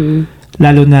journalist,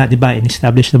 lalo na, di ba,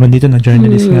 in-establish naman dito na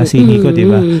journalist nga si Nico, di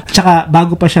ba? At saka,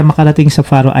 bago pa siya makarating sa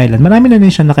Faroe Island, marami na rin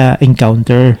siya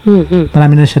naka-encounter.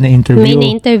 Marami na siya na-interview. May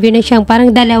na-interview na siyang, parang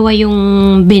dalawa yung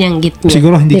binanggit niya.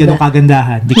 Siguro hindi diba? ganun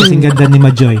kagandahan. Hindi kasing ganda ni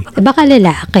Majoy. Baka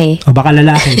lalaki. O baka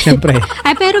lalaki, syempre.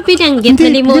 Ay, pero binanggit, Hindi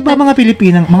nalimutan. di ba mga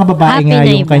Pilipinang, mga babae nga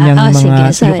yung kanyang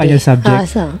yung kanyang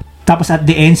subject. Tapos at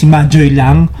the end, si Majoy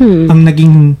lang ang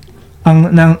naging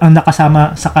ang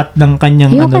nakasama sa cut ng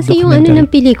kanyang yung kasi yung ng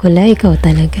pelikula, ikaw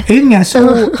talaga. Ayun nga, so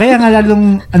kaya nga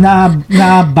lalong na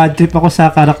bad trip ako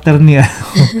sa karakter ni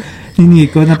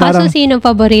Nico na parang sino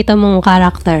paborito mong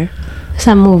karakter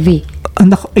sa movie?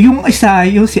 Yung isa,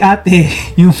 yung si ate,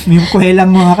 yung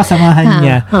kuhelang mga kasamahan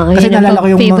niya. Kasi naalala ko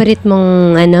yung favorite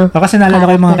mong kasi naalala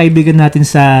ko yung mga kaibigan natin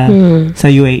sa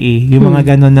UAE. Yung mga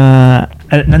gano'n na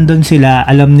nandun sila,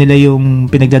 alam nila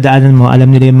yung pinagdadaanan mo, alam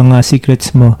nila yung mga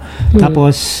secrets mo.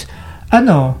 Tapos,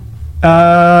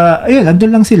 ayun,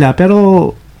 andun lang sila.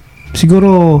 Pero,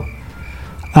 siguro,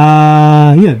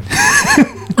 yun.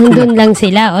 Nandun lang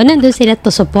sila. O, nandun sila to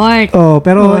support.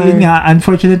 Pero yun nga,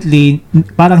 unfortunately,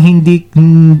 parang hindi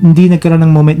nagkaroon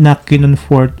ng moment na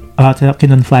kinonfide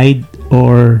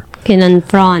or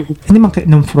kinonfront. Hindi man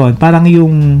kinonfront. Parang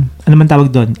yung, ano man tawag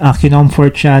doon,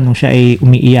 kinomfort siya nung siya ay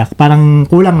umiiyak. Parang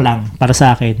kulang lang para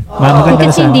sa akin.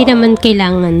 Maganda Kasi hindi naman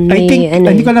kailangan I think,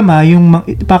 hindi ko alam yung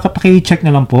paki-check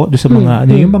na lang po doon sa mga,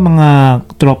 yung mga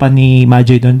tropa ni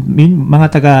Majoy doon, yung mga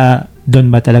taga doon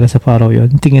ba talaga sa Faroe yun?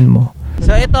 Tingin mo?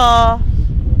 So ito,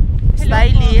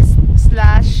 stylist /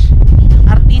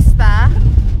 artista.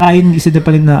 Ayun, isa din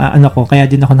pa rin na ko, kaya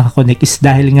din ako nakakonect is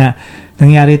dahil nga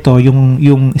nangyari to,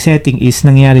 yung setting is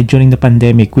nangyari during the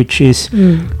pandemic, which is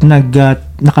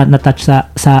nakatouch sa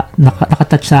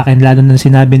akin, lalo na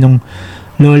sinabi nung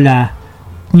lola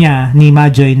niya ni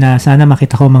Majoy na sana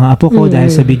makita ko mga apo ko dahil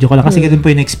sa video ko lang. Kasi ganun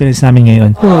po yung experience namin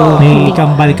ngayon. May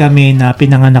kambal kami na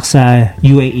pinanganak sa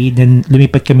UAE, then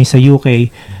lumipat kami sa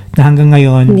UK na hanggang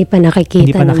ngayon hindi pa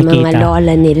nakikita ng mga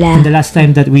lola nila. And the last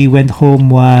time that we went home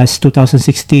was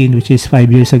 2016, which is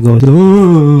 5 years ago.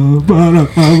 Parang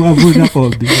abon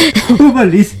ako.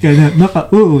 Umalis ka na.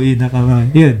 Uuwi na ka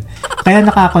man. Yun. Kaya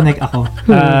nakakonect ako.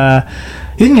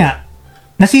 Yun nga.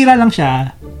 Nasira lang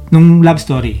siya nung love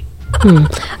story.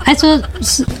 So,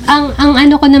 ang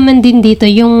ano ko naman din dito,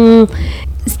 yung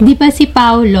di ba si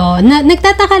Paolo,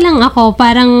 nagtataka lang ako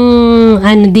parang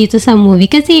dito sa movie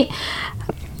kasi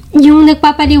yung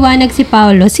nagpapaliwanag si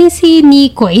Paolo, since si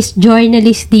Nico is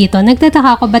journalist dito,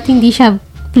 nagtataka ako ba't hindi siya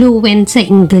fluent sa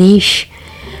English.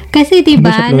 Kasi di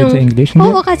ba sa English?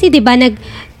 Oo, kasi di ba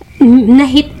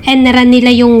na-hit and run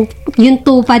nila yung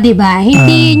tupa, di ba?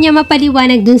 Hindi niya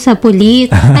mapaliwanag dun sa pulis.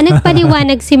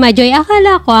 Nagpaliwanag si Majoy.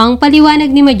 Akala ko, ang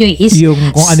paliwanag ni Majoy is yung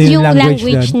kung ano yung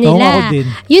language nila.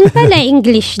 Yun pala,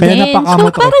 English din. So,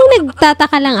 parang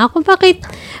nagtataka lang ako,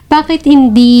 bakit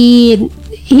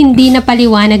hindi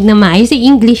napaliwanag na maayos?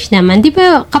 English naman. Di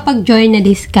ba, kapag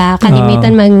journalist ka,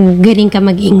 kalimitan magaling ka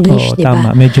mag-English, di ba?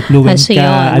 Tama. Medyo fluent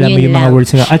ka. Alam mo yung mga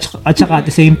words. At saka at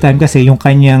the same time, kasi yung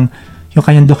kanyang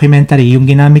documentary, yung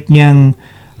ginamit niyang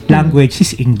language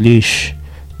is English.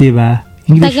 Di ba?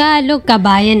 English. Tagalog,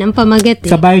 kabayan ang pamagat.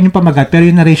 Kabayan yung pamagat, pero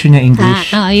yung narration niya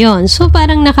English. Yun. So,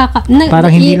 parang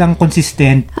parang hindi lang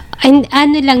consistent.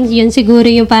 Ano lang yun, siguro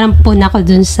yung parang puna ko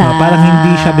dun sa... parang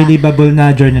hindi siya believable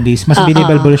na journalist. Mas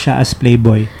believable siya as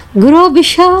playboy. Grabe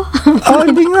siya.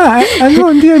 Hindi nga.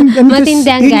 Matindi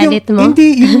ang galit mo. Hindi,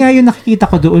 yun nga yung nakikita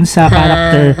ko doon sa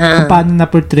character kung paano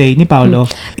na-portray ni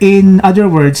Paolo. In other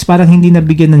words, parang hindi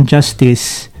nabigyan ng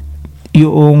justice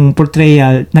yung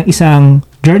portrayal ng isang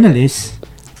journalist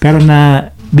pero na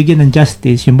bigyan ng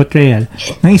justice yung betrayal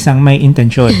ng isang may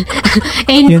intensyon.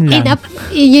 Yun lang.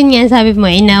 Yun nga sabi mo,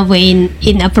 in a way,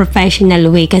 in a professional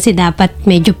way, kasi dapat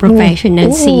medyo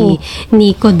professional si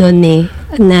Nico doon eh,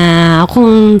 na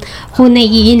kung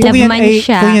nai-inlove man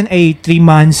siya. Kung yan ay 3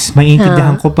 months,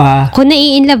 maiintindihan ko pa. Kung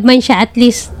nai-inlove man siya, at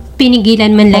least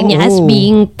pinigilan man lang niya as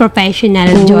being professional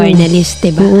journalist,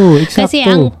 diba? Kasi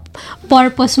ang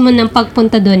purpose mo ng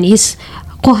pagpunta doon is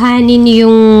kuhanin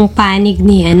yung panig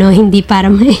ni hindi para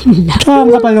ma-inlove.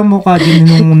 Ang kapal ng mukha din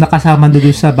nung nakasama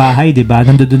doon sa bahay, diba?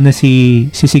 Nandoon na si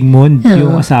Sigmund,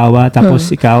 yung asawa,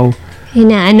 tapos ikaw.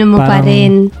 Inaano mo pa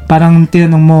rin. Parang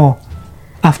tinanong mo,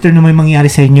 after na may mangyari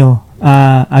sa inyo,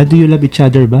 do you love each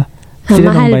other ba?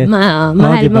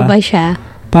 Mahal mo ba siya?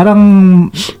 Parang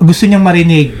gusto niyang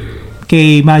marinig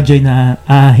kay Majoy na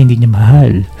hindi niya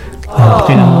mahal.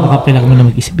 Kailangan mo na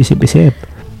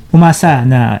mag-isip-isip. Umasa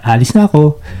na alis na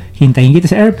ako, hintayin kita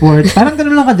sa airport. Parang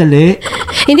ganun lang kadali.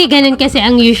 Hindi ganun kasi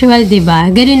ang usual, di ba?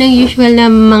 Ganun ang usual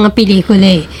ng mga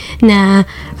pelikula na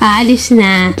aalis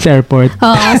na. Sa airport.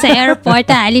 Oo, sa airport,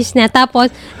 aalis na.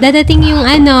 Tapos, dadating yung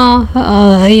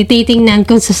titingnan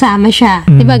kung sasama siya.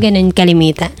 Di ba ganun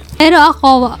kalimitan? Pero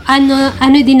ako,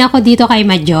 ano din ako dito kay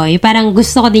Majoy, parang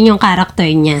gusto ko din yung character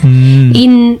niya.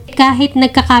 Kahit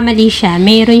nagkakamali siya,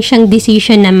 mayroon siyang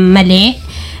decision na mali.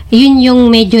 Yun yung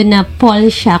medyo na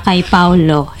fall siya kay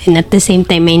Paulo. And at the same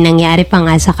time, may nangyari pa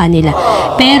nga sa kanila.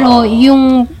 Pero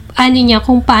yung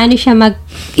kung paano siya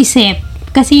mag-isip,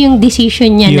 kasi yung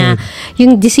decision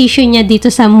niya dito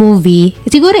sa movie,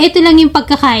 siguro ito lang yung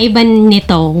pagkakaiba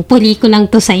nito, pelikulang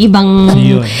to sa ibang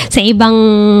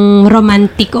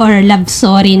romantic or love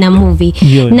story na movie,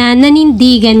 na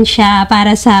nanindigan siya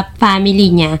para sa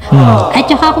family niya.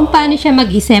 At saka kung paano siya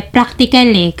mag-isip,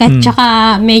 practical at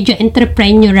saka medyo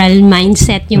entrepreneurial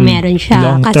mindset yung meron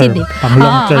siya. Kasi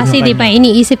di ba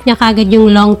iniisip niya kagad yung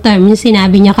long term, yung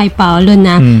sinabi niya kay Paulo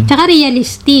na, tsaka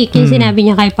realistic yung sinabi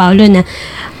niya kay Paulo na,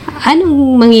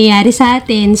 anong mangyayari sa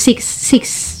atin? 6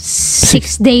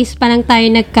 days pa lang tayo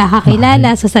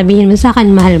nagkakakilala, sasabihin mo sa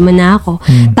akin, mahal mo na ako.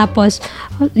 Tapos,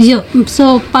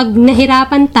 so, pag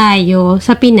nahirapan tayo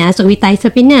sa Pinas, uwi tayo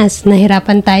sa Pinas,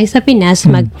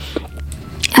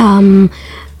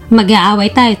 mag-aaway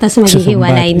tayo, tapos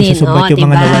maghihiwalay din. Susumbat yung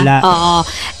mga nawala. Oo.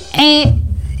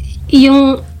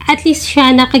 Yung at least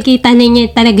siya nakikita na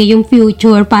niya talaga yung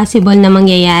future possible na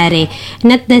mangyayari.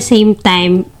 And at the same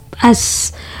time, as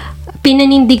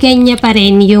pinanindigan niya pa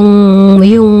rin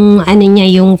yung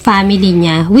family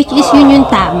niya, which is yun yung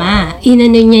tama.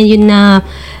 Inano niya yun na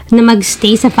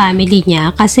magstay sa family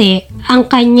niya, kasi ang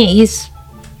kanya is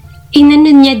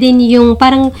inano niya din yung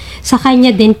parang sa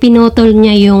kanya din pinutol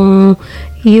niya yung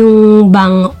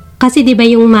kasi 'di ba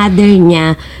yung mother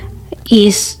niya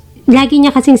is lagi niya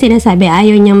kasing sinasabi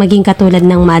ayaw niyang maging katulad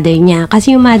ng mother niya,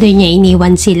 kasi yung mother niya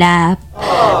iniwan sila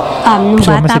nung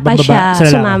bata pa siya,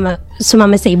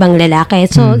 sumama sa ibang lalaki.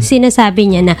 So,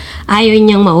 sinasabi niya na ayaw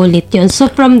niyang maulit yun.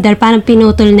 So, from there, parang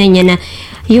pinutol na niya na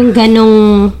yung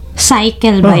ganong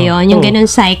cycle ba yun? Yung ganong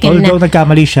cycle although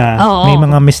nagkamali siya, may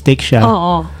mga mistake siya.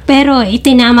 Oo. Pero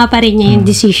itinama pa rin niya yung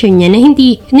decision niya na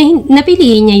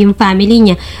napiliin niya yung family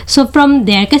niya. So, from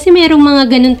there, kasi merong mga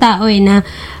ganong tao na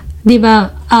 'di ba,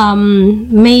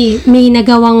 may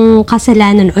nagawang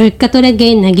kasalanan or katulad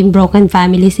ngayon, naging broken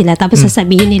family sila, tapos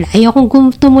sasabihin nila, ayokong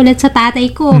tumulad sa tatay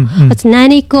ko at sa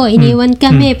nanay ko, iniwan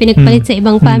kami, pinagpalit sa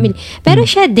ibang family. Pero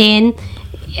siya din,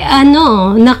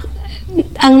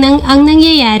 ang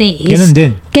nangyayari is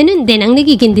ganun din ang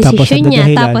nagiging decision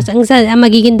niya. Tapos ang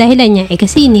magiging dahilan niya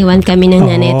kasi iniwan kami ng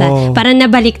nanay. Parang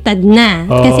nabaliktad na.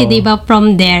 Kasi 'di ba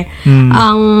from there,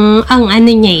 ang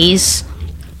niya is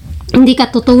hindi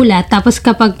ka tutulad, tapos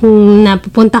kapag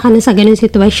napupunta ka na sa ganung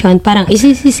sitwasyon, parang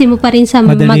isisisi mo pa rin sa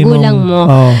magulang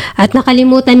mo at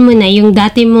nakalimutan mo na yung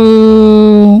dati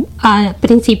mong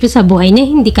prinsipyo sa buhay na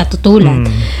hindi ka tutulad.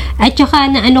 At saka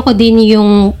na ko din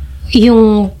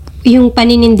yung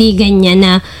paninindigan niya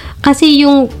na kasi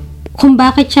yung kung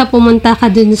bakit siya pumunta ka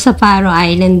dun sa Faroe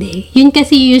Island yun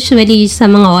kasi usually sa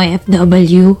mga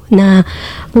OFW na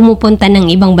pumupunta ng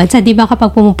ibang bansa. Di ba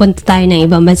kapag pumupunta tayo ng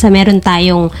ibang bansa, meron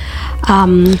tayong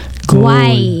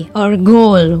why or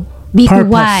goal, big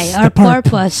purpose, why or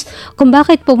purpose. Kung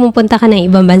bakit pumupunta ka ng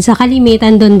ibang bansa,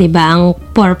 kalimitan dun, di ba, ang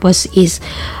purpose is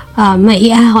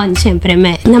maiahon, syempre,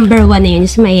 number 1 na yun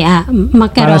is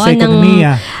magkaroon ng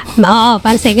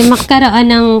magkaroon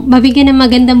ng mabigyan ng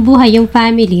magandang buhay yung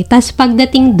family. Tapos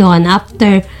pagdating doon,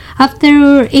 after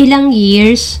after ilang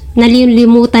years,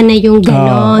 nalilimutan na yung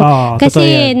ganon. totoo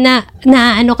Kasi yan.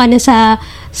 ano ka na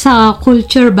sa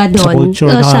culture ba doon? culture,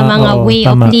 O sa mga way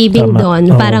of living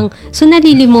doon. Parang, so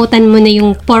nalilimutan mo na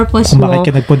yung purpose Kung mo.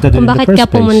 bakit ka nagpunta doon Kung in the bakit first ka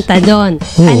place. pumunta doon.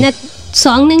 So,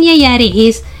 ang nangyayari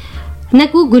is,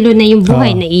 nagugulo na yung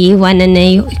buhay, naiiwanan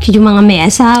na yung mga may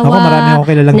asawa. Ako, marami akong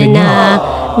kilalang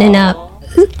ganyan. na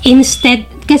instead,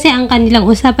 kasi ang kanilang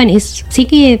usapan is,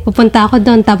 sige, pupunta ako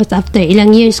doon, tapos after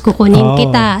ilang years, kukunin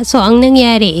kita. So, ang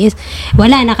nangyari is,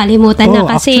 wala, nakalimutan na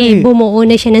kasi actually, bumuo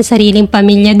na siya ng sariling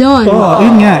pamilya doon.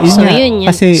 Yun nga. So, yun.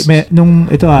 Kasi,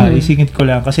 isingit ko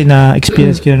lang, kasi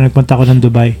na-experience ko na nagpunta ako ng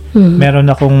Dubai.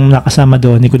 Meron akong nakasama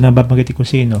doon, hindi ko na babanggitin kung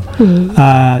sino.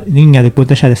 Yun nga,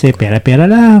 nagpunta siya kasi pera-pera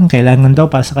lang, kailangan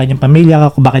daw para sa kanyang pamilya,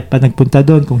 kung bakit pa nagpunta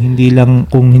doon, kung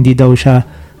hindi daw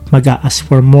siya mag-a-ask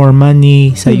for more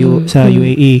money sa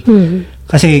UAE.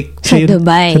 Kasi Sa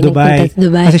Dubai. Nagpunta sa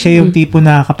Dubai. Kasi siya yung tipo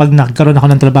na kapag nagkaroon ako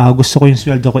ng trabaho, gusto ko yung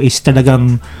sweldo ko is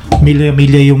talagang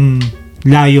milya-milya yung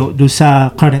layo doon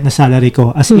sa current na salary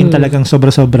ko. As in talagang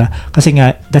sobra-sobra. Kasi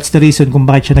nga, that's the reason kung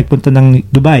bakit siya nagpunta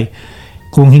ng Dubai.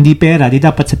 Kung hindi pera, di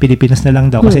dapat sa Pilipinas na lang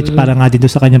daw. Kasi para nga din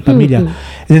doon sa kanyang pamilya.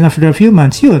 And then after a few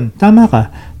months, yun, tama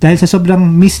ka. Dahil sa sobrang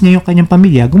miss niya yung kanyang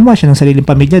pamilya, gumawa siya ng sariling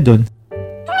pamilya doon.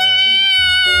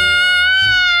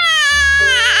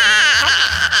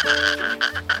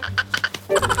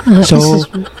 So,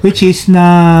 which is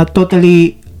na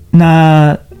totally na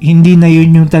hindi na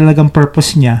yun yung talagang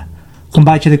purpose niya kung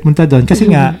bakit siya nagpunta doon.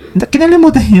 Kasi nga,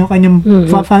 kinalimutan niya yung kanyang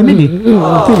family.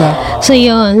 Diba? So,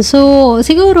 yun. So,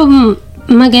 siguro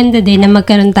maganda din na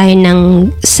magkaroon tayo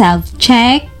ng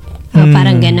self-check.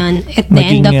 Parang ganon. At the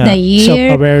end of the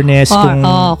year. Self-awareness.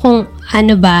 Kung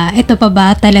ano ba, ito pa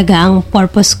ba talaga ang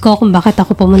purpose ko kung bakit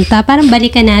ako pumunta. Parang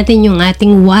balikan natin yung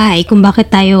ating why. Kung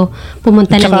bakit tayo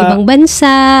pumunta ng ibang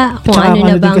bansa. Kung ano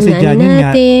na bang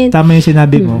natin. Tama yung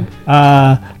sinabi mo.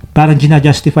 Parang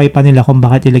ginajustify pa nila kung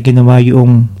bakit nila ginawa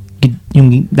yung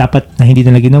dapat na hindi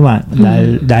nila ginawa.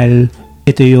 Dahil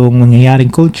ito yung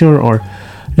nangyayaring culture or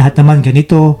lahat naman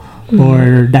ganito.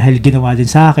 Or dahil ginawa din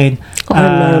sa akin. Or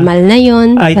normal na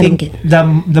yun. I think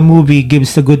the movie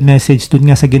gives a good message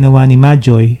dun nga sa ginawa ni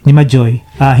Majoy.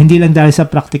 Hindi lang dahil sa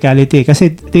practicality.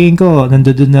 Kasi tingin ko,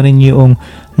 nandoon na rin yung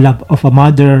love of a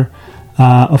mother,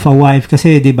 of a wife.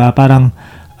 Kasi, di ba, parang,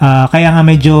 kaya nga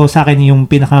medyo sa akin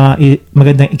yung pinaka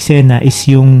magandang eksena is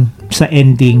yung sa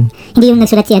ending. Hindi yung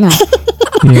nagsulat si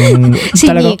Yung Si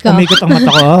talagang Nico. umikot ang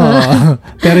mata ko.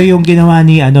 Pero yung ginawa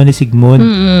ni Sigmund.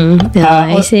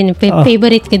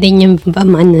 Favorite ko din yung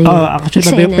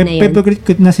Actually, eksena na yun. favorite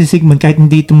ko na si Sigmund kahit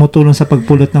hindi tumutulong sa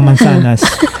pagpulot ng mansanas.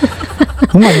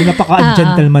 Kung ano,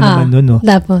 napaka-gentleman naman nun, no?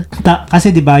 Dapat. Kasi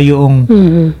di ba yung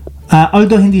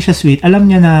although hindi siya sweet, alam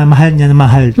niya na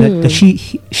mahal. That she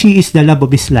is the love of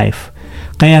his life.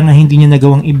 Kaya nga hindi niya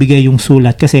nagawang ibigay yung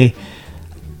sulat kasi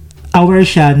aware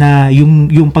siya na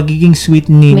yung pagiging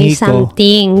sweet ni May Nico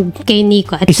something kay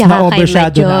Nico at is saka kay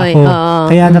na-overshadow na Majoy. ako.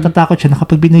 Kaya natatakot siya na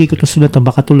kapag binigay ko itong sulat,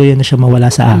 baka tuluyan na siya mawala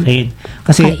sa akin.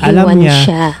 Kasi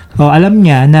alam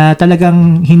niya na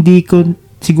talagang hindi ko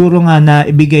siguro nga na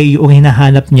ibigay yung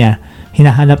hinahanap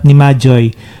ni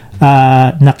Majoy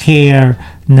na care,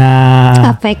 na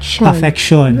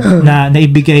affection na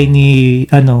naibigay ni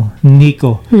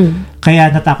Nico.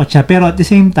 Kaya natakot siya. Pero at the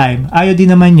same time, ayaw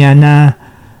din naman niya na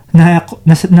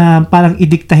parang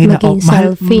idiktahin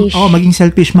maging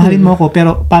selfish. Mahalin mo ako,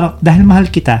 pero parang dahil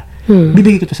mahal kita,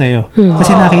 bibigay ko to sa'yo.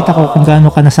 Kasi nakita ko kung gaano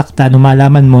ka nasakta nung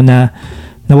malaman mo na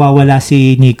nawawala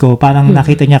si Nico. Parang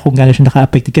nakita niya kung gaano siya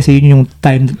naka-affected kasi yun yung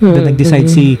time na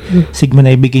nag-decide si Sigmund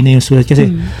na ibigay na yung sulat.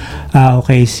 Kasi,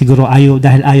 okay, siguro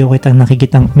dahil ayaw kitang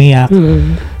nakikitang umiyak,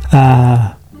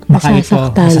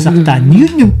 masasaktan.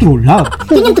 Yun yung true love.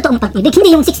 Yun yung totoong pag-ibig,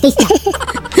 hindi yung 6 days na.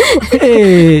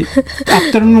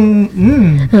 After nung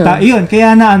yun,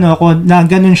 kaya na ako na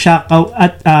ganun siya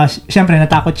at syempre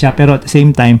natakot siya pero at the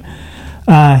same time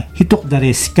he took the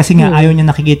risk kasi nga ayaw niya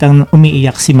nakikitang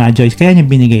umiiyak si Majoy kaya niya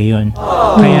binigay yun.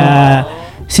 Kaya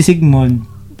si Sigmund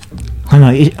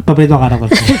paborito ang karakter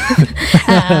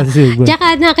ko.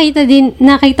 Tsaka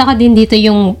nakita ko din dito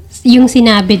yung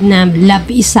sinabi na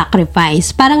love is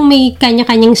sacrifice. Parang may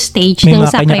kanya-kanyang stage ng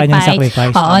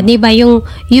sacrifice. Oo, di ba yung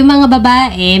mga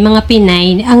babae, mga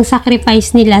Pinay, ang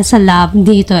sacrifice nila sa love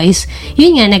dito is,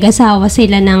 yun nga, nag-asawa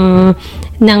sila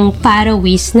ng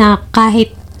Faroese na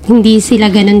kahit hindi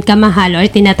sila ganun kamahal or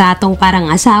tinatatong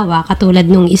parang asawa katulad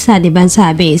nung isa, di ba,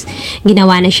 sabi is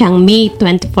ginawa na siyang mate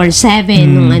 24/7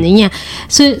 nung niya.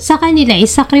 So sa kanila is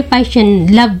sacrifice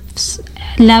yun,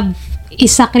 love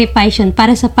is sacrifice yun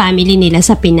para sa family nila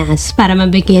sa Pinas, para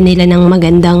mabigyan nila ng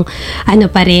magandang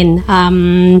pa rin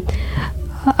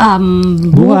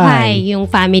buhay yung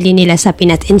family nila sa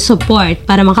Pinas and support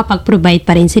para makapag-provide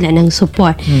pa rin sila ng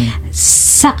support.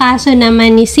 Sa kaso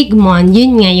naman ni Sigmund,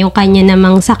 yun nga, yung kanya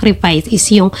namang sacrifice is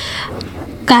yung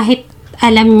kahit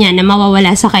alam niya na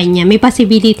mawawala sa kanya, may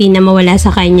possibility na mawala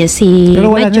sa kanya si Pero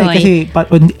wala na Majoy.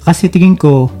 kasi tingin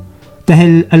ko,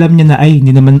 dahil alam niya na, ay, hindi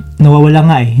naman, nawawala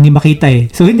nga hindi makita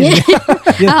So, hindi.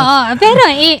 Oo, pero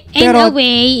Pero,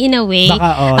 in a way, baka,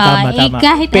 tama.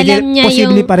 kahit Pwede, alam niya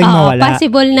posible yung, pa rin mawala.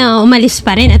 possible na umalis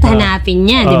pa rin at hanapin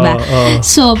niya, di ba?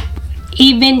 So,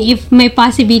 even if may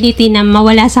possibility na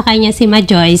mawala sa kanya si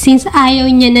Majoy, since ayaw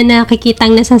niya na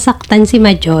nakikitang nasasaktan si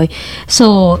Majoy,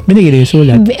 so, binigay yung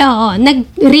sulat.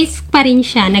 nag-risk pa rin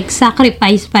siya,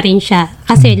 nag-sacrifice pa rin siya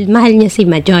kasi mahal niya si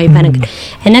Majoy. Parang,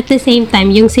 and at the same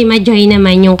time, yung si Majoy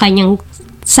naman, yung kanyang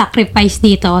sacrifice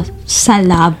dito sa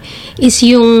love is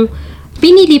yung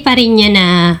pinili pa rin niya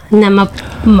na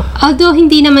although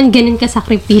hindi naman ganun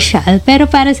ka-sacrificial, pero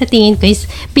para sa tingin ko is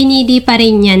pinili pa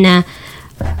rin niya na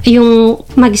yung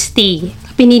magstay.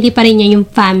 Pinili pa rin niya yung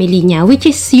family niya, which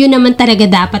is yun naman talaga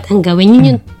dapat ang gawin.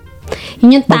 Yun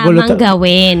yung tamang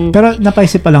gawin. Pero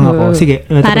napaisip pa lang ako. Sige.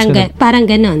 Parang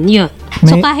ganon. Yun.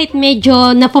 So kahit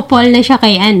medyo napopol na siya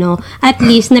kay at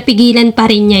least napigilan pa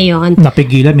rin niya yun.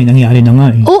 Napigilan? May nangyari na nga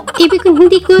Ibig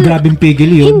hindi ko... Grabing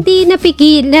pigil yun. Hindi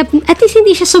napigilan. At least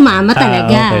hindi siya sumama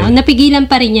talaga. Okay. Napigilan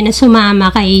pa rin niya na sumama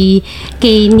kay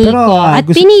Nico. Pero, at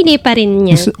pinili pa rin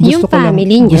niya yung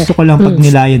family niya. Gusto ko lang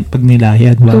pagnilayan.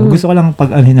 Wow. Gusto ko lang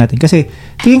pag-alhin natin. Kasi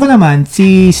tingin ko naman,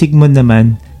 si Sigmund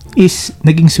naman, is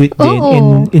naging sweet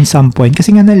din in some point.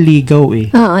 Kasi nga naligaw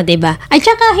Oo, diba? At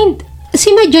saka,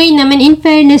 si Majoy naman, in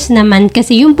fairness naman,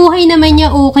 kasi yung buhay naman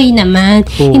niya okay naman.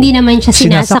 Hindi naman siya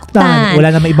sinasaktan.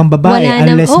 Wala naman ibang babae.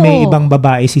 Unless may ibang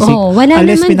babae si Sig.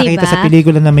 Unless naman, pinakita diba? sa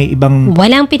pelikula na may ibang...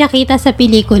 Walang pinakita sa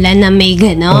pelikula na may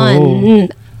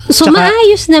ganon. So, Tsaka,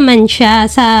 maayos naman siya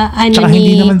sa tsaka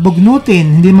hindi naman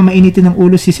bugnutin, hindi naman mainitin ng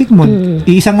ulo si Sigmund.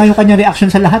 Iisa nga yung kanyang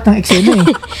reaction sa lahat ng eksena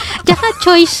Tsaka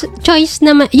choice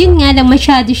naman, yun nga lang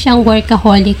masyado siyang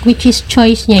workaholic, which is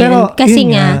choice niya Pero,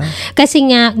 yun. Kasi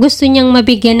nga, gusto niyang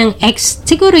mabigyan ng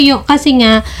siguro yung, kasi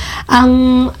nga,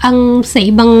 ang sa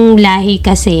ibang lahi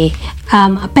kasi,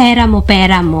 pera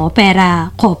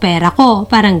ko,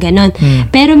 parang ganon.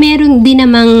 Pero meron din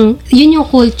namang, yun yung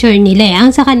culture nila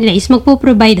Ang sa kanila is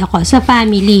magpo-provide ako sa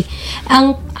family.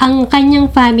 Ang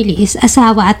kanyang family is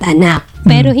asawa at anak.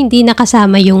 Pero hindi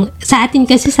nakasama yung, sa atin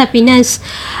kasi sa Pinas,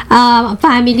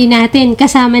 family natin,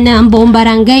 kasama na ang buong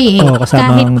barangay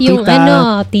kasama kahit yung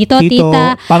tito,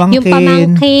 tita, yung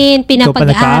pamangkin,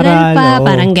 pinapag-aaral pa,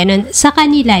 parang ganun. Sa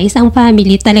kanila, isang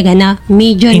family talaga na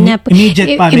major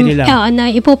immediate family lang.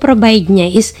 Na ipoprovide niya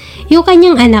is yung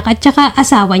kanyang anak at saka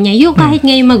asawa niya. Yung kahit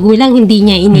nga yung magulang, hindi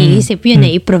niya iniisip yun na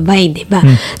i-provide, diba?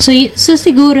 So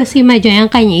siguro si Majoy, ang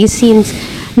kanya is since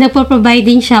nagpo-provide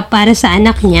din siya para sa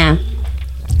anak niya,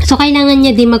 so, kailangan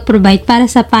niya din mag-provide para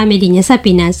sa family niya sa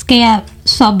Pinas. Kaya,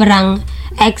 sobrang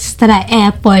extra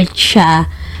effort siya.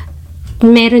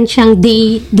 Meron siyang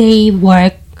day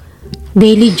work,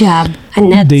 daily job.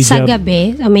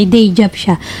 Gabi, may day job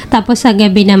siya. Tapos, sa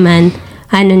gabi naman,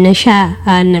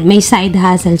 may side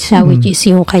hustle siya, which is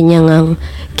yung kanyang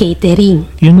catering.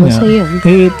 Yun nga. So, yun.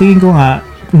 Tingin ko nga,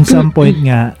 in some point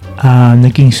nga,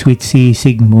 naging sweet si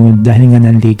Sigmund dahil nga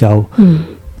nanligaw.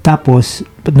 Tapos,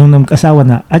 nung nag-asawa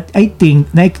na, at I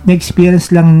think, na-experience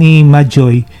lang ni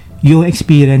Majoy yung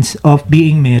experience of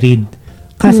being married.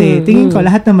 Kasi, tingin ko,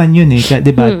 lahat naman yun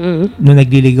diba? Nung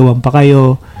nagliligawan pa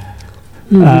kayo,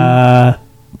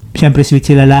 syempre sweet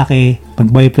si lalaki,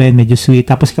 pag-boyfriend, medyo sweet.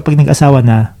 Tapos, kapag nag-asawa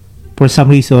na, for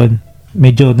some reason,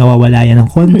 medyo nawawala yan ng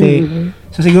konti.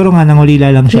 So, siguro nga, nangulila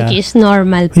lang siya. Which is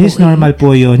normal po. Which is normal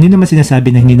po yun. Hindi naman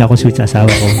sinasabi na hindi na ako sweet sa asawa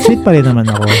ko. Sweet pa rin naman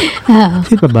ako.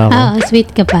 Sweet pa ba ako? Sweet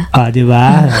ka pa.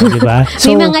 Diba? Diba?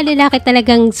 So, may mga lalaki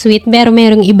talagang sweet, pero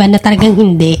merong iba na talagang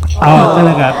hindi.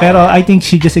 Talaga. Pero I think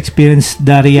she just experienced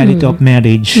the reality of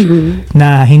marriage.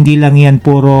 Na hindi lang yan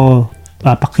puro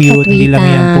pa-cute, hindi lang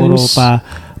yan puro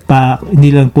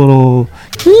hindi lang puro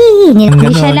hindi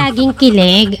siya laging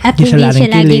kilig at hindi siya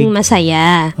laging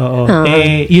masaya. Oo.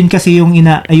 Yun kasi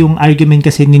yung argument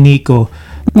kasi ni Nico.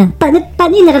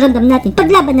 Paano yung nararamdaman natin?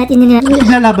 Paglaban natin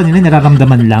Paglalaban nila,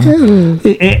 nararamdaman lang.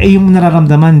 Yung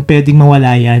nararamdaman, pwedeng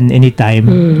mawala yan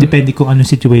anytime. Depende kung anong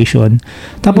situation.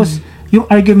 Tapos, yung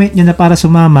argument niya na para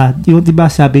sumama, yung diba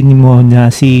sabi ni mo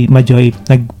na si Majoy,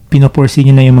 pinoforce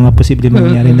niya na yung mga posibleng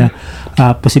mangyari na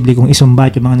posible kong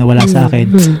isumbat yung mga nawala sa akin,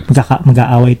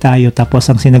 mag-aaway tayo. Tapos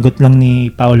ang sinagot lang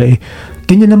ni Paolo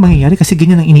ganyan lang mangyayari kasi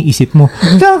ganyan ang iniisip mo.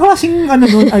 Kaya klaseng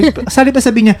nun, sali pa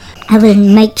sabi niya, I will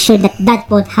make sure that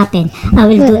won't happen. I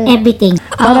will do everything.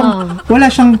 parang wala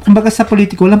siyang, kumbaga sa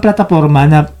politiko, walang plataforma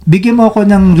na bigyan mo ako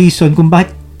ng reason kung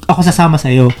bakit ako sasama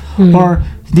sa'yo. Or,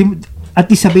 at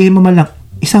least sabihin mo man lang,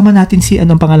 isama natin si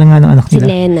anong pangalan nga ng anak Si nila.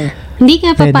 Lena. Hindi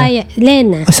nga papayag.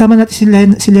 Lena. Isama natin si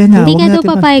Lena. Hindi Huwag nga daw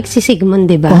natin papayag si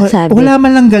Sigmund, di ba? Sabi. Wala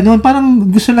man lang ganun.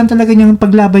 Parang gusto lang talaga niyang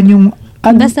paglaban yung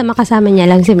Basta makasama niya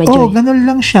lang si Majoy. ganun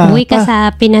lang siya. Uwi ka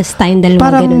sa Pinas tayong dalawa,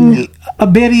 Parang ganun na. a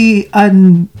very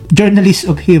journalist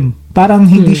of him. Parang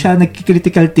hindi siya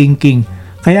nag-critical thinking.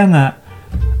 Kaya nga,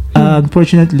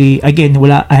 unfortunately, again,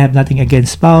 I have nothing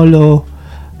against Paolo.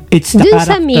 It's the Dun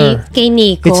character. kay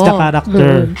Nico. It's the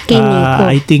character. Kay Nico.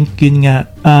 I think yun nga,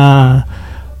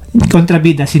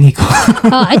 kontrabida si Nico.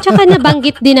 At saka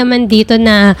nabanggit din naman dito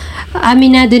na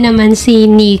aminado naman si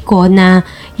Nico na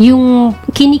yung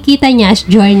kinikita niya as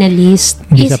journalist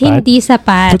Hindi is sapat? hindi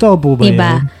sapat. Totoo po ba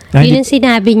diba? yun? Yun ang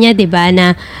sinabi niya, diba,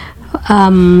 na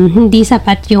hindi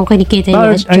sapat yung kinikita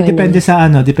niya as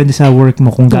journalist. Depende sa work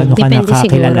mo kung gaano ka Depende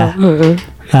nakakilala. siguro.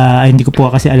 Hindi ko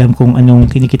po kasi alam kung anong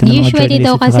kinikita ng mga journalist. Usually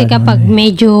daw kasi kapag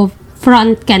medyo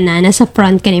front ka na, nasa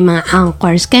front ka ng mga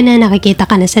anchors ka na, nakikita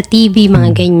ka na sa TV,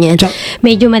 mga ganyan.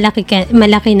 Medyo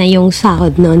malaki na yung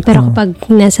sahod nun. Pero kapag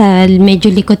nasa medyo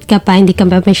likod ka pa, hindi ka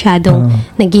pa masyadong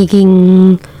nagiging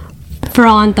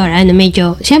front or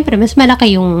medyo, syempre, mas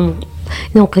malaki yung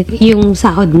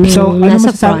sahod mo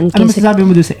nasa front. Ano masasabi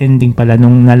mo doon sa ending pala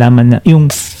nung nalaman na yung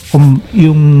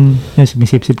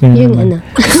sumisip-sip ka na naman.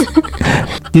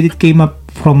 Did it came up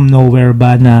from nowhere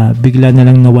ba na bigla na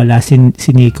lang nawala si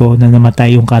Nico na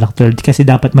namatay yung character? Kasi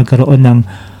dapat magkaroon ng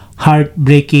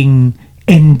heartbreaking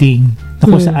ending na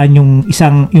kung saan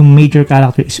yung major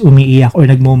character is umiiyak or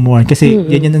nagmo-mourn. Kasi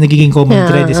yan ang nagiging common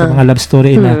thread sa mga love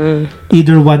story na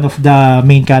either one of the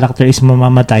main character is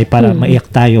mamamatay para maiyak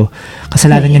tayo.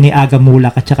 Kasalanan niya ni Aga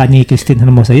Mulak at saka ni Christine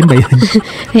Hermosa. Yun ba yun?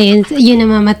 Ayun, yun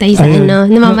namamatay sa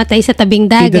namamatay sa tabing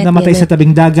dagat. Ida namatay sa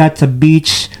tabing dagat, sa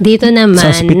beach. Dito naman, sa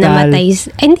ospital. namatay.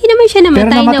 Hindi naman siya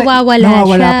namatay, nawawala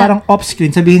siya. Parang off-screen.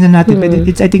 Sabihin na natin,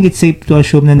 I think it's safe to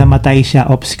assume na namatay siya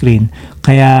off-screen.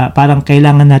 Kaya parang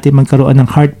kailangan natin magkaroon ng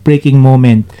heartbreaking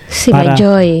moment Si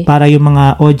Majoy. para yung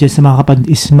mga audience na mga kapatid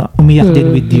is umiyak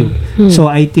din with you. So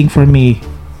I think for me,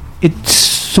 it's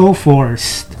so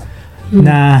forced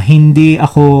na hindi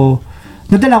ako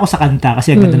nadala ako sa kanta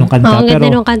kasi ang ganda ng kanta. Ang ganda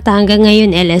ng kanta. Hanggang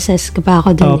ngayon, LSS ka pa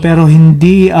ako dun. Pero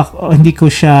hindi ko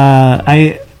siya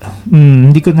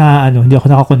hindi ako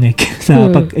nakakonect sa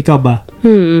ikaw ba?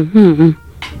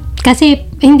 Kasi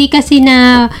hindi kasi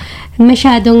na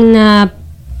masyadong na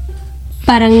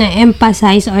parang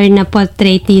na-emphasize or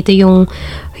na-portray dito yung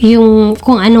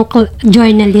kung anong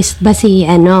journalist ba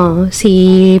yung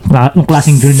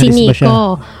klaseng journalist si Nico. ba siya?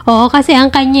 Oo, kasi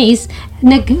ang kanya is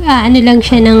lang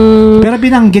siya ng pero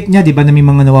binanggit niya, di ba, na may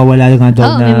mga nawawala nga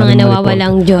daw na may mga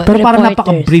nawawalang pero parang reporters.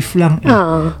 napaka-brief lang.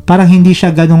 Parang hindi siya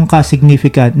ganun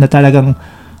ka-significant na talagang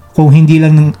kung hindi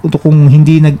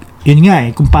yun nga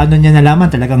kung paano niya nalaman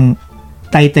talagang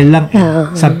title lang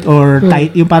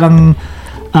yung parang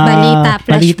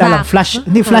balita lang, flash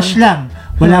lang.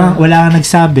 Wala nga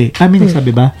nagsabi.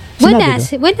 Nagsabi ba? Wala.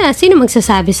 Sino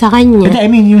magsasabi sa kanya? I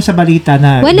mean, yung sa balita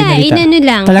na wala,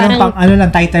 lang. Talagang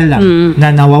lang, title lang, na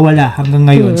nawawala hanggang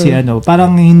ngayon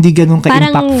parang hindi ganun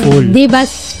ka-impactful. Parang, di ba,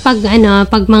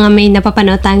 pag mga may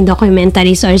napapanood tayong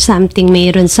documentaries or something,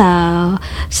 mayroon sa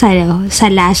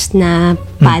last na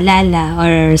paalala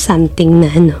or something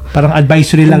na Parang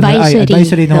advisory lang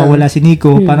advisory na nawawala si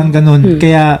Nico, parang ganun.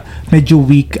 Kaya medyo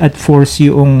weak at force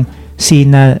yung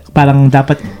scene na parang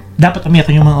dapat umiyak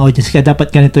yung mga audience kaya dapat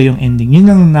ganito yung ending. Yun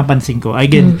lang napansin ko.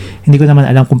 Again, hindi ko naman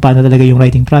alam kung paano talaga yung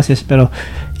writing process pero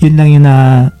yun lang yung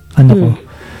ko.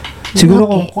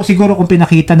 Siguro kung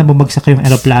pinakita na bumagsak yung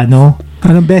eroplano,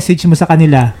 anong message mo sa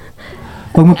kanila?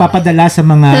 Huwag magpapadala sa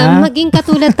mga maging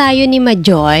katulad tayo ni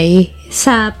Majoy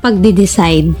sa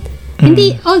pagde-decide.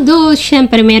 Hindi, although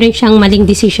syempre meron siyang maling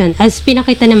decision. As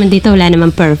pinakita naman dito, wala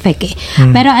naman perfect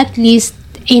Pero at least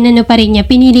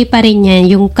pinili pa rin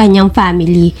niya yung kanyang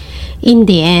family. In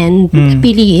the end,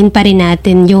 piliin pa rin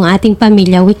natin yung ating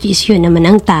pamilya, which is yun naman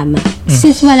ang tama.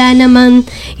 Since wala namang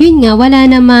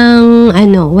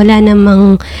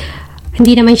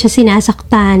hindi naman siya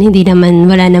sinasaktan,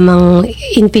 wala namang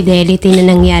infidelity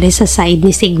na nangyari sa side ni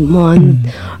Sigmund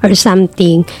or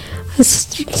something.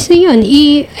 So yun,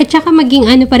 at saka maging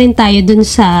pa rin tayo dun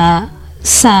sa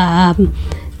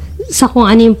sa kung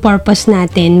ano yung purpose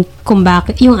natin, kung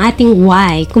bakit, yung ating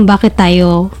why, kung bakit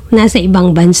tayo nasa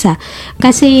ibang bansa.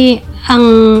 Kasi,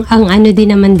 ang ano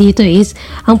din naman dito is,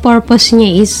 ang purpose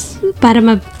niya is, para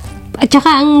at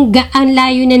saka ang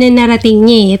layo na narating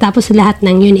niya eh. Tapos lahat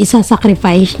ng yun,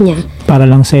 isa-sacrifice niya. Para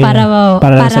lang sa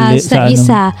Para sa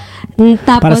isa.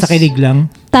 Tapos, para sa kilig lang.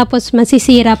 Tapos,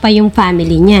 masisira pa yung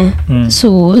family niya.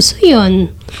 So yun.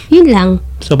 Yun lang.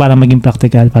 So, para maging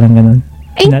practical, parang ganun.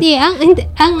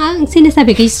 Ang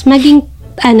sinasabi ko is maging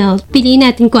piliin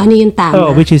natin kung ano yung tama.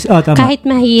 Oh, which is, tama. Kahit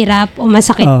mahirap o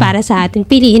masakit para sa atin,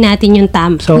 piliin natin yung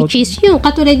tama. So, which is yung,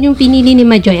 katulad yung pinili ni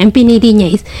Majoy, ang pinili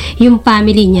niya is yung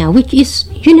family niya, which is,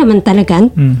 yun naman talaga,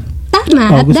 tama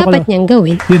at dapat niyang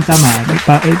gawin. Yun, tama.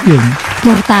 Yun.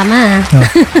 More tama.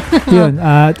 Yun,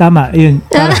 tama. Yun.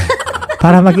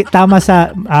 Para tama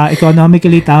sa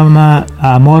economically, tama,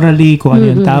 morally, kung ano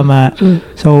yung tama.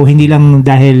 So, hindi lang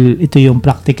dahil ito yung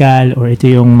practical or ito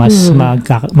yung mas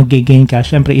mag-gain ka.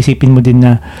 Siyempre, isipin mo din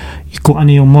na kung ano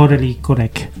yung morally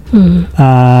correct.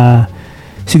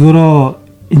 Siguro,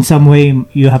 in some way,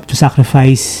 you have to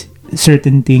sacrifice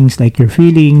certain things like your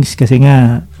feelings kasi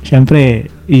nga, siyempre,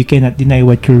 you cannot deny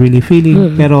what you're really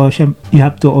feeling. Pero, you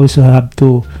have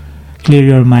to clear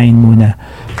your mind muna.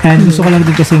 And gusto ko lang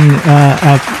din kasing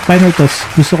final thoughts,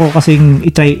 gusto ko kasing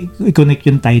i-connect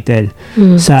yung title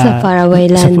sa Faraway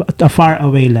Land. Sa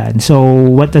Faraway Land. So,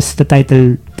 what does the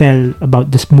title tell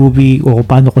about this movie o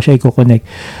paano ko siya i-connect?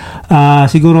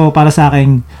 Siguro para sa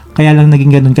akin, kaya lang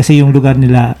naging ganun kasi yung lugar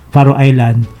nila, Faraway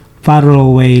Land.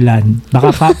 Baka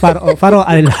Faroe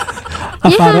Island.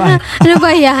 Ano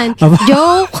ba yan?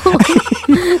 Joke?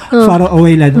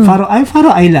 Faraway Land.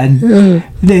 Faroe Island.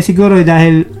 Hindi, siguro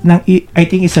dahil I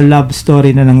think it's a love story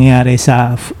na nangyari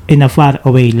in a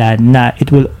faraway land na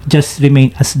it will just remain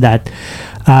as that.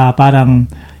 Parang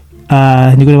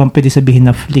hindi ko naman pwede sabihin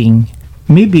na fling.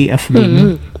 Maybe a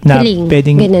fling. Na Fling.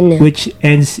 pwedeng, which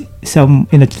ends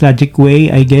in a tragic way,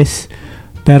 I guess.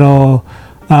 Pero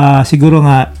siguro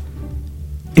nga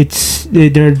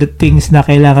there are the things na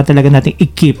kailangan talaga nating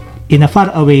i-keep in a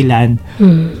faraway land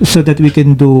so that we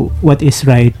can do what is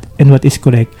right and what is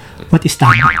correct, what is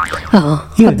tama. Oo.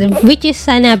 Which is,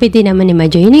 sanabi din naman ni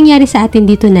Majoy, yung nangyari sa atin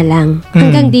dito na lang.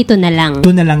 Hanggang dito na lang.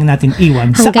 Doon na lang natin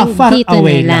iwan. Sa Hanggang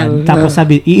faraway land. Tapos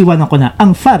sabi, iiwanan ko na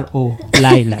ang Faroe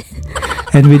Land.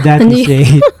 And with that, we say,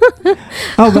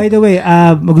 by the way,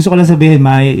 gusto ko lang sabihin,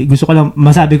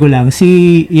 masabi ko lang,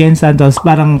 si Ian Santos,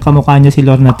 parang kamukha niya si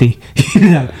Lorna T. Yun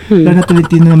lang. Lorna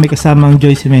Tolentino na may kasamang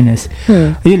Joyce Jimenez.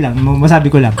 Ayun lang, masabi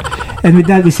ko lang. And with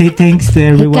that, we say thanks to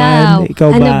everyone.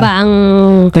 Ikaw ba? Ano ba ang...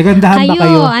 Nagandahan ba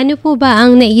kayo? Ano po ba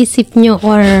ang naisip nyo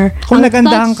or kung ang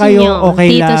nagandahan thoughts kayo, nyo okay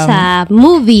dito lang. sa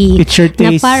movie It's your na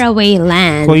taste. Faraway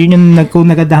Land? Kung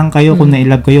nagandahan kayo, kung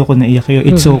nailove kayo, kung naiyak kayo,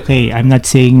 it's okay. I'm not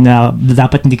saying na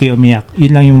dapat hindi kayo umiyak.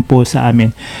 Yun lang yung po sa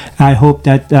amin. I hope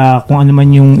that kung ano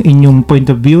man yung inyong point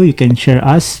of view, you can share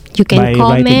us. You can by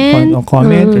comment. writing or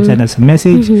comment or send us a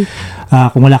message.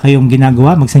 Kung wala kayong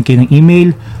ginagawa, mag-send kayo ng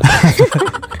email.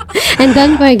 And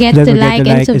don't forget to like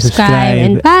and subscribe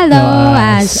and follow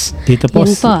us. Dito po.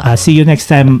 Yun po. See you next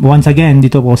time once again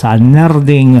dito po sa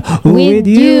Nerding with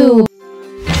You.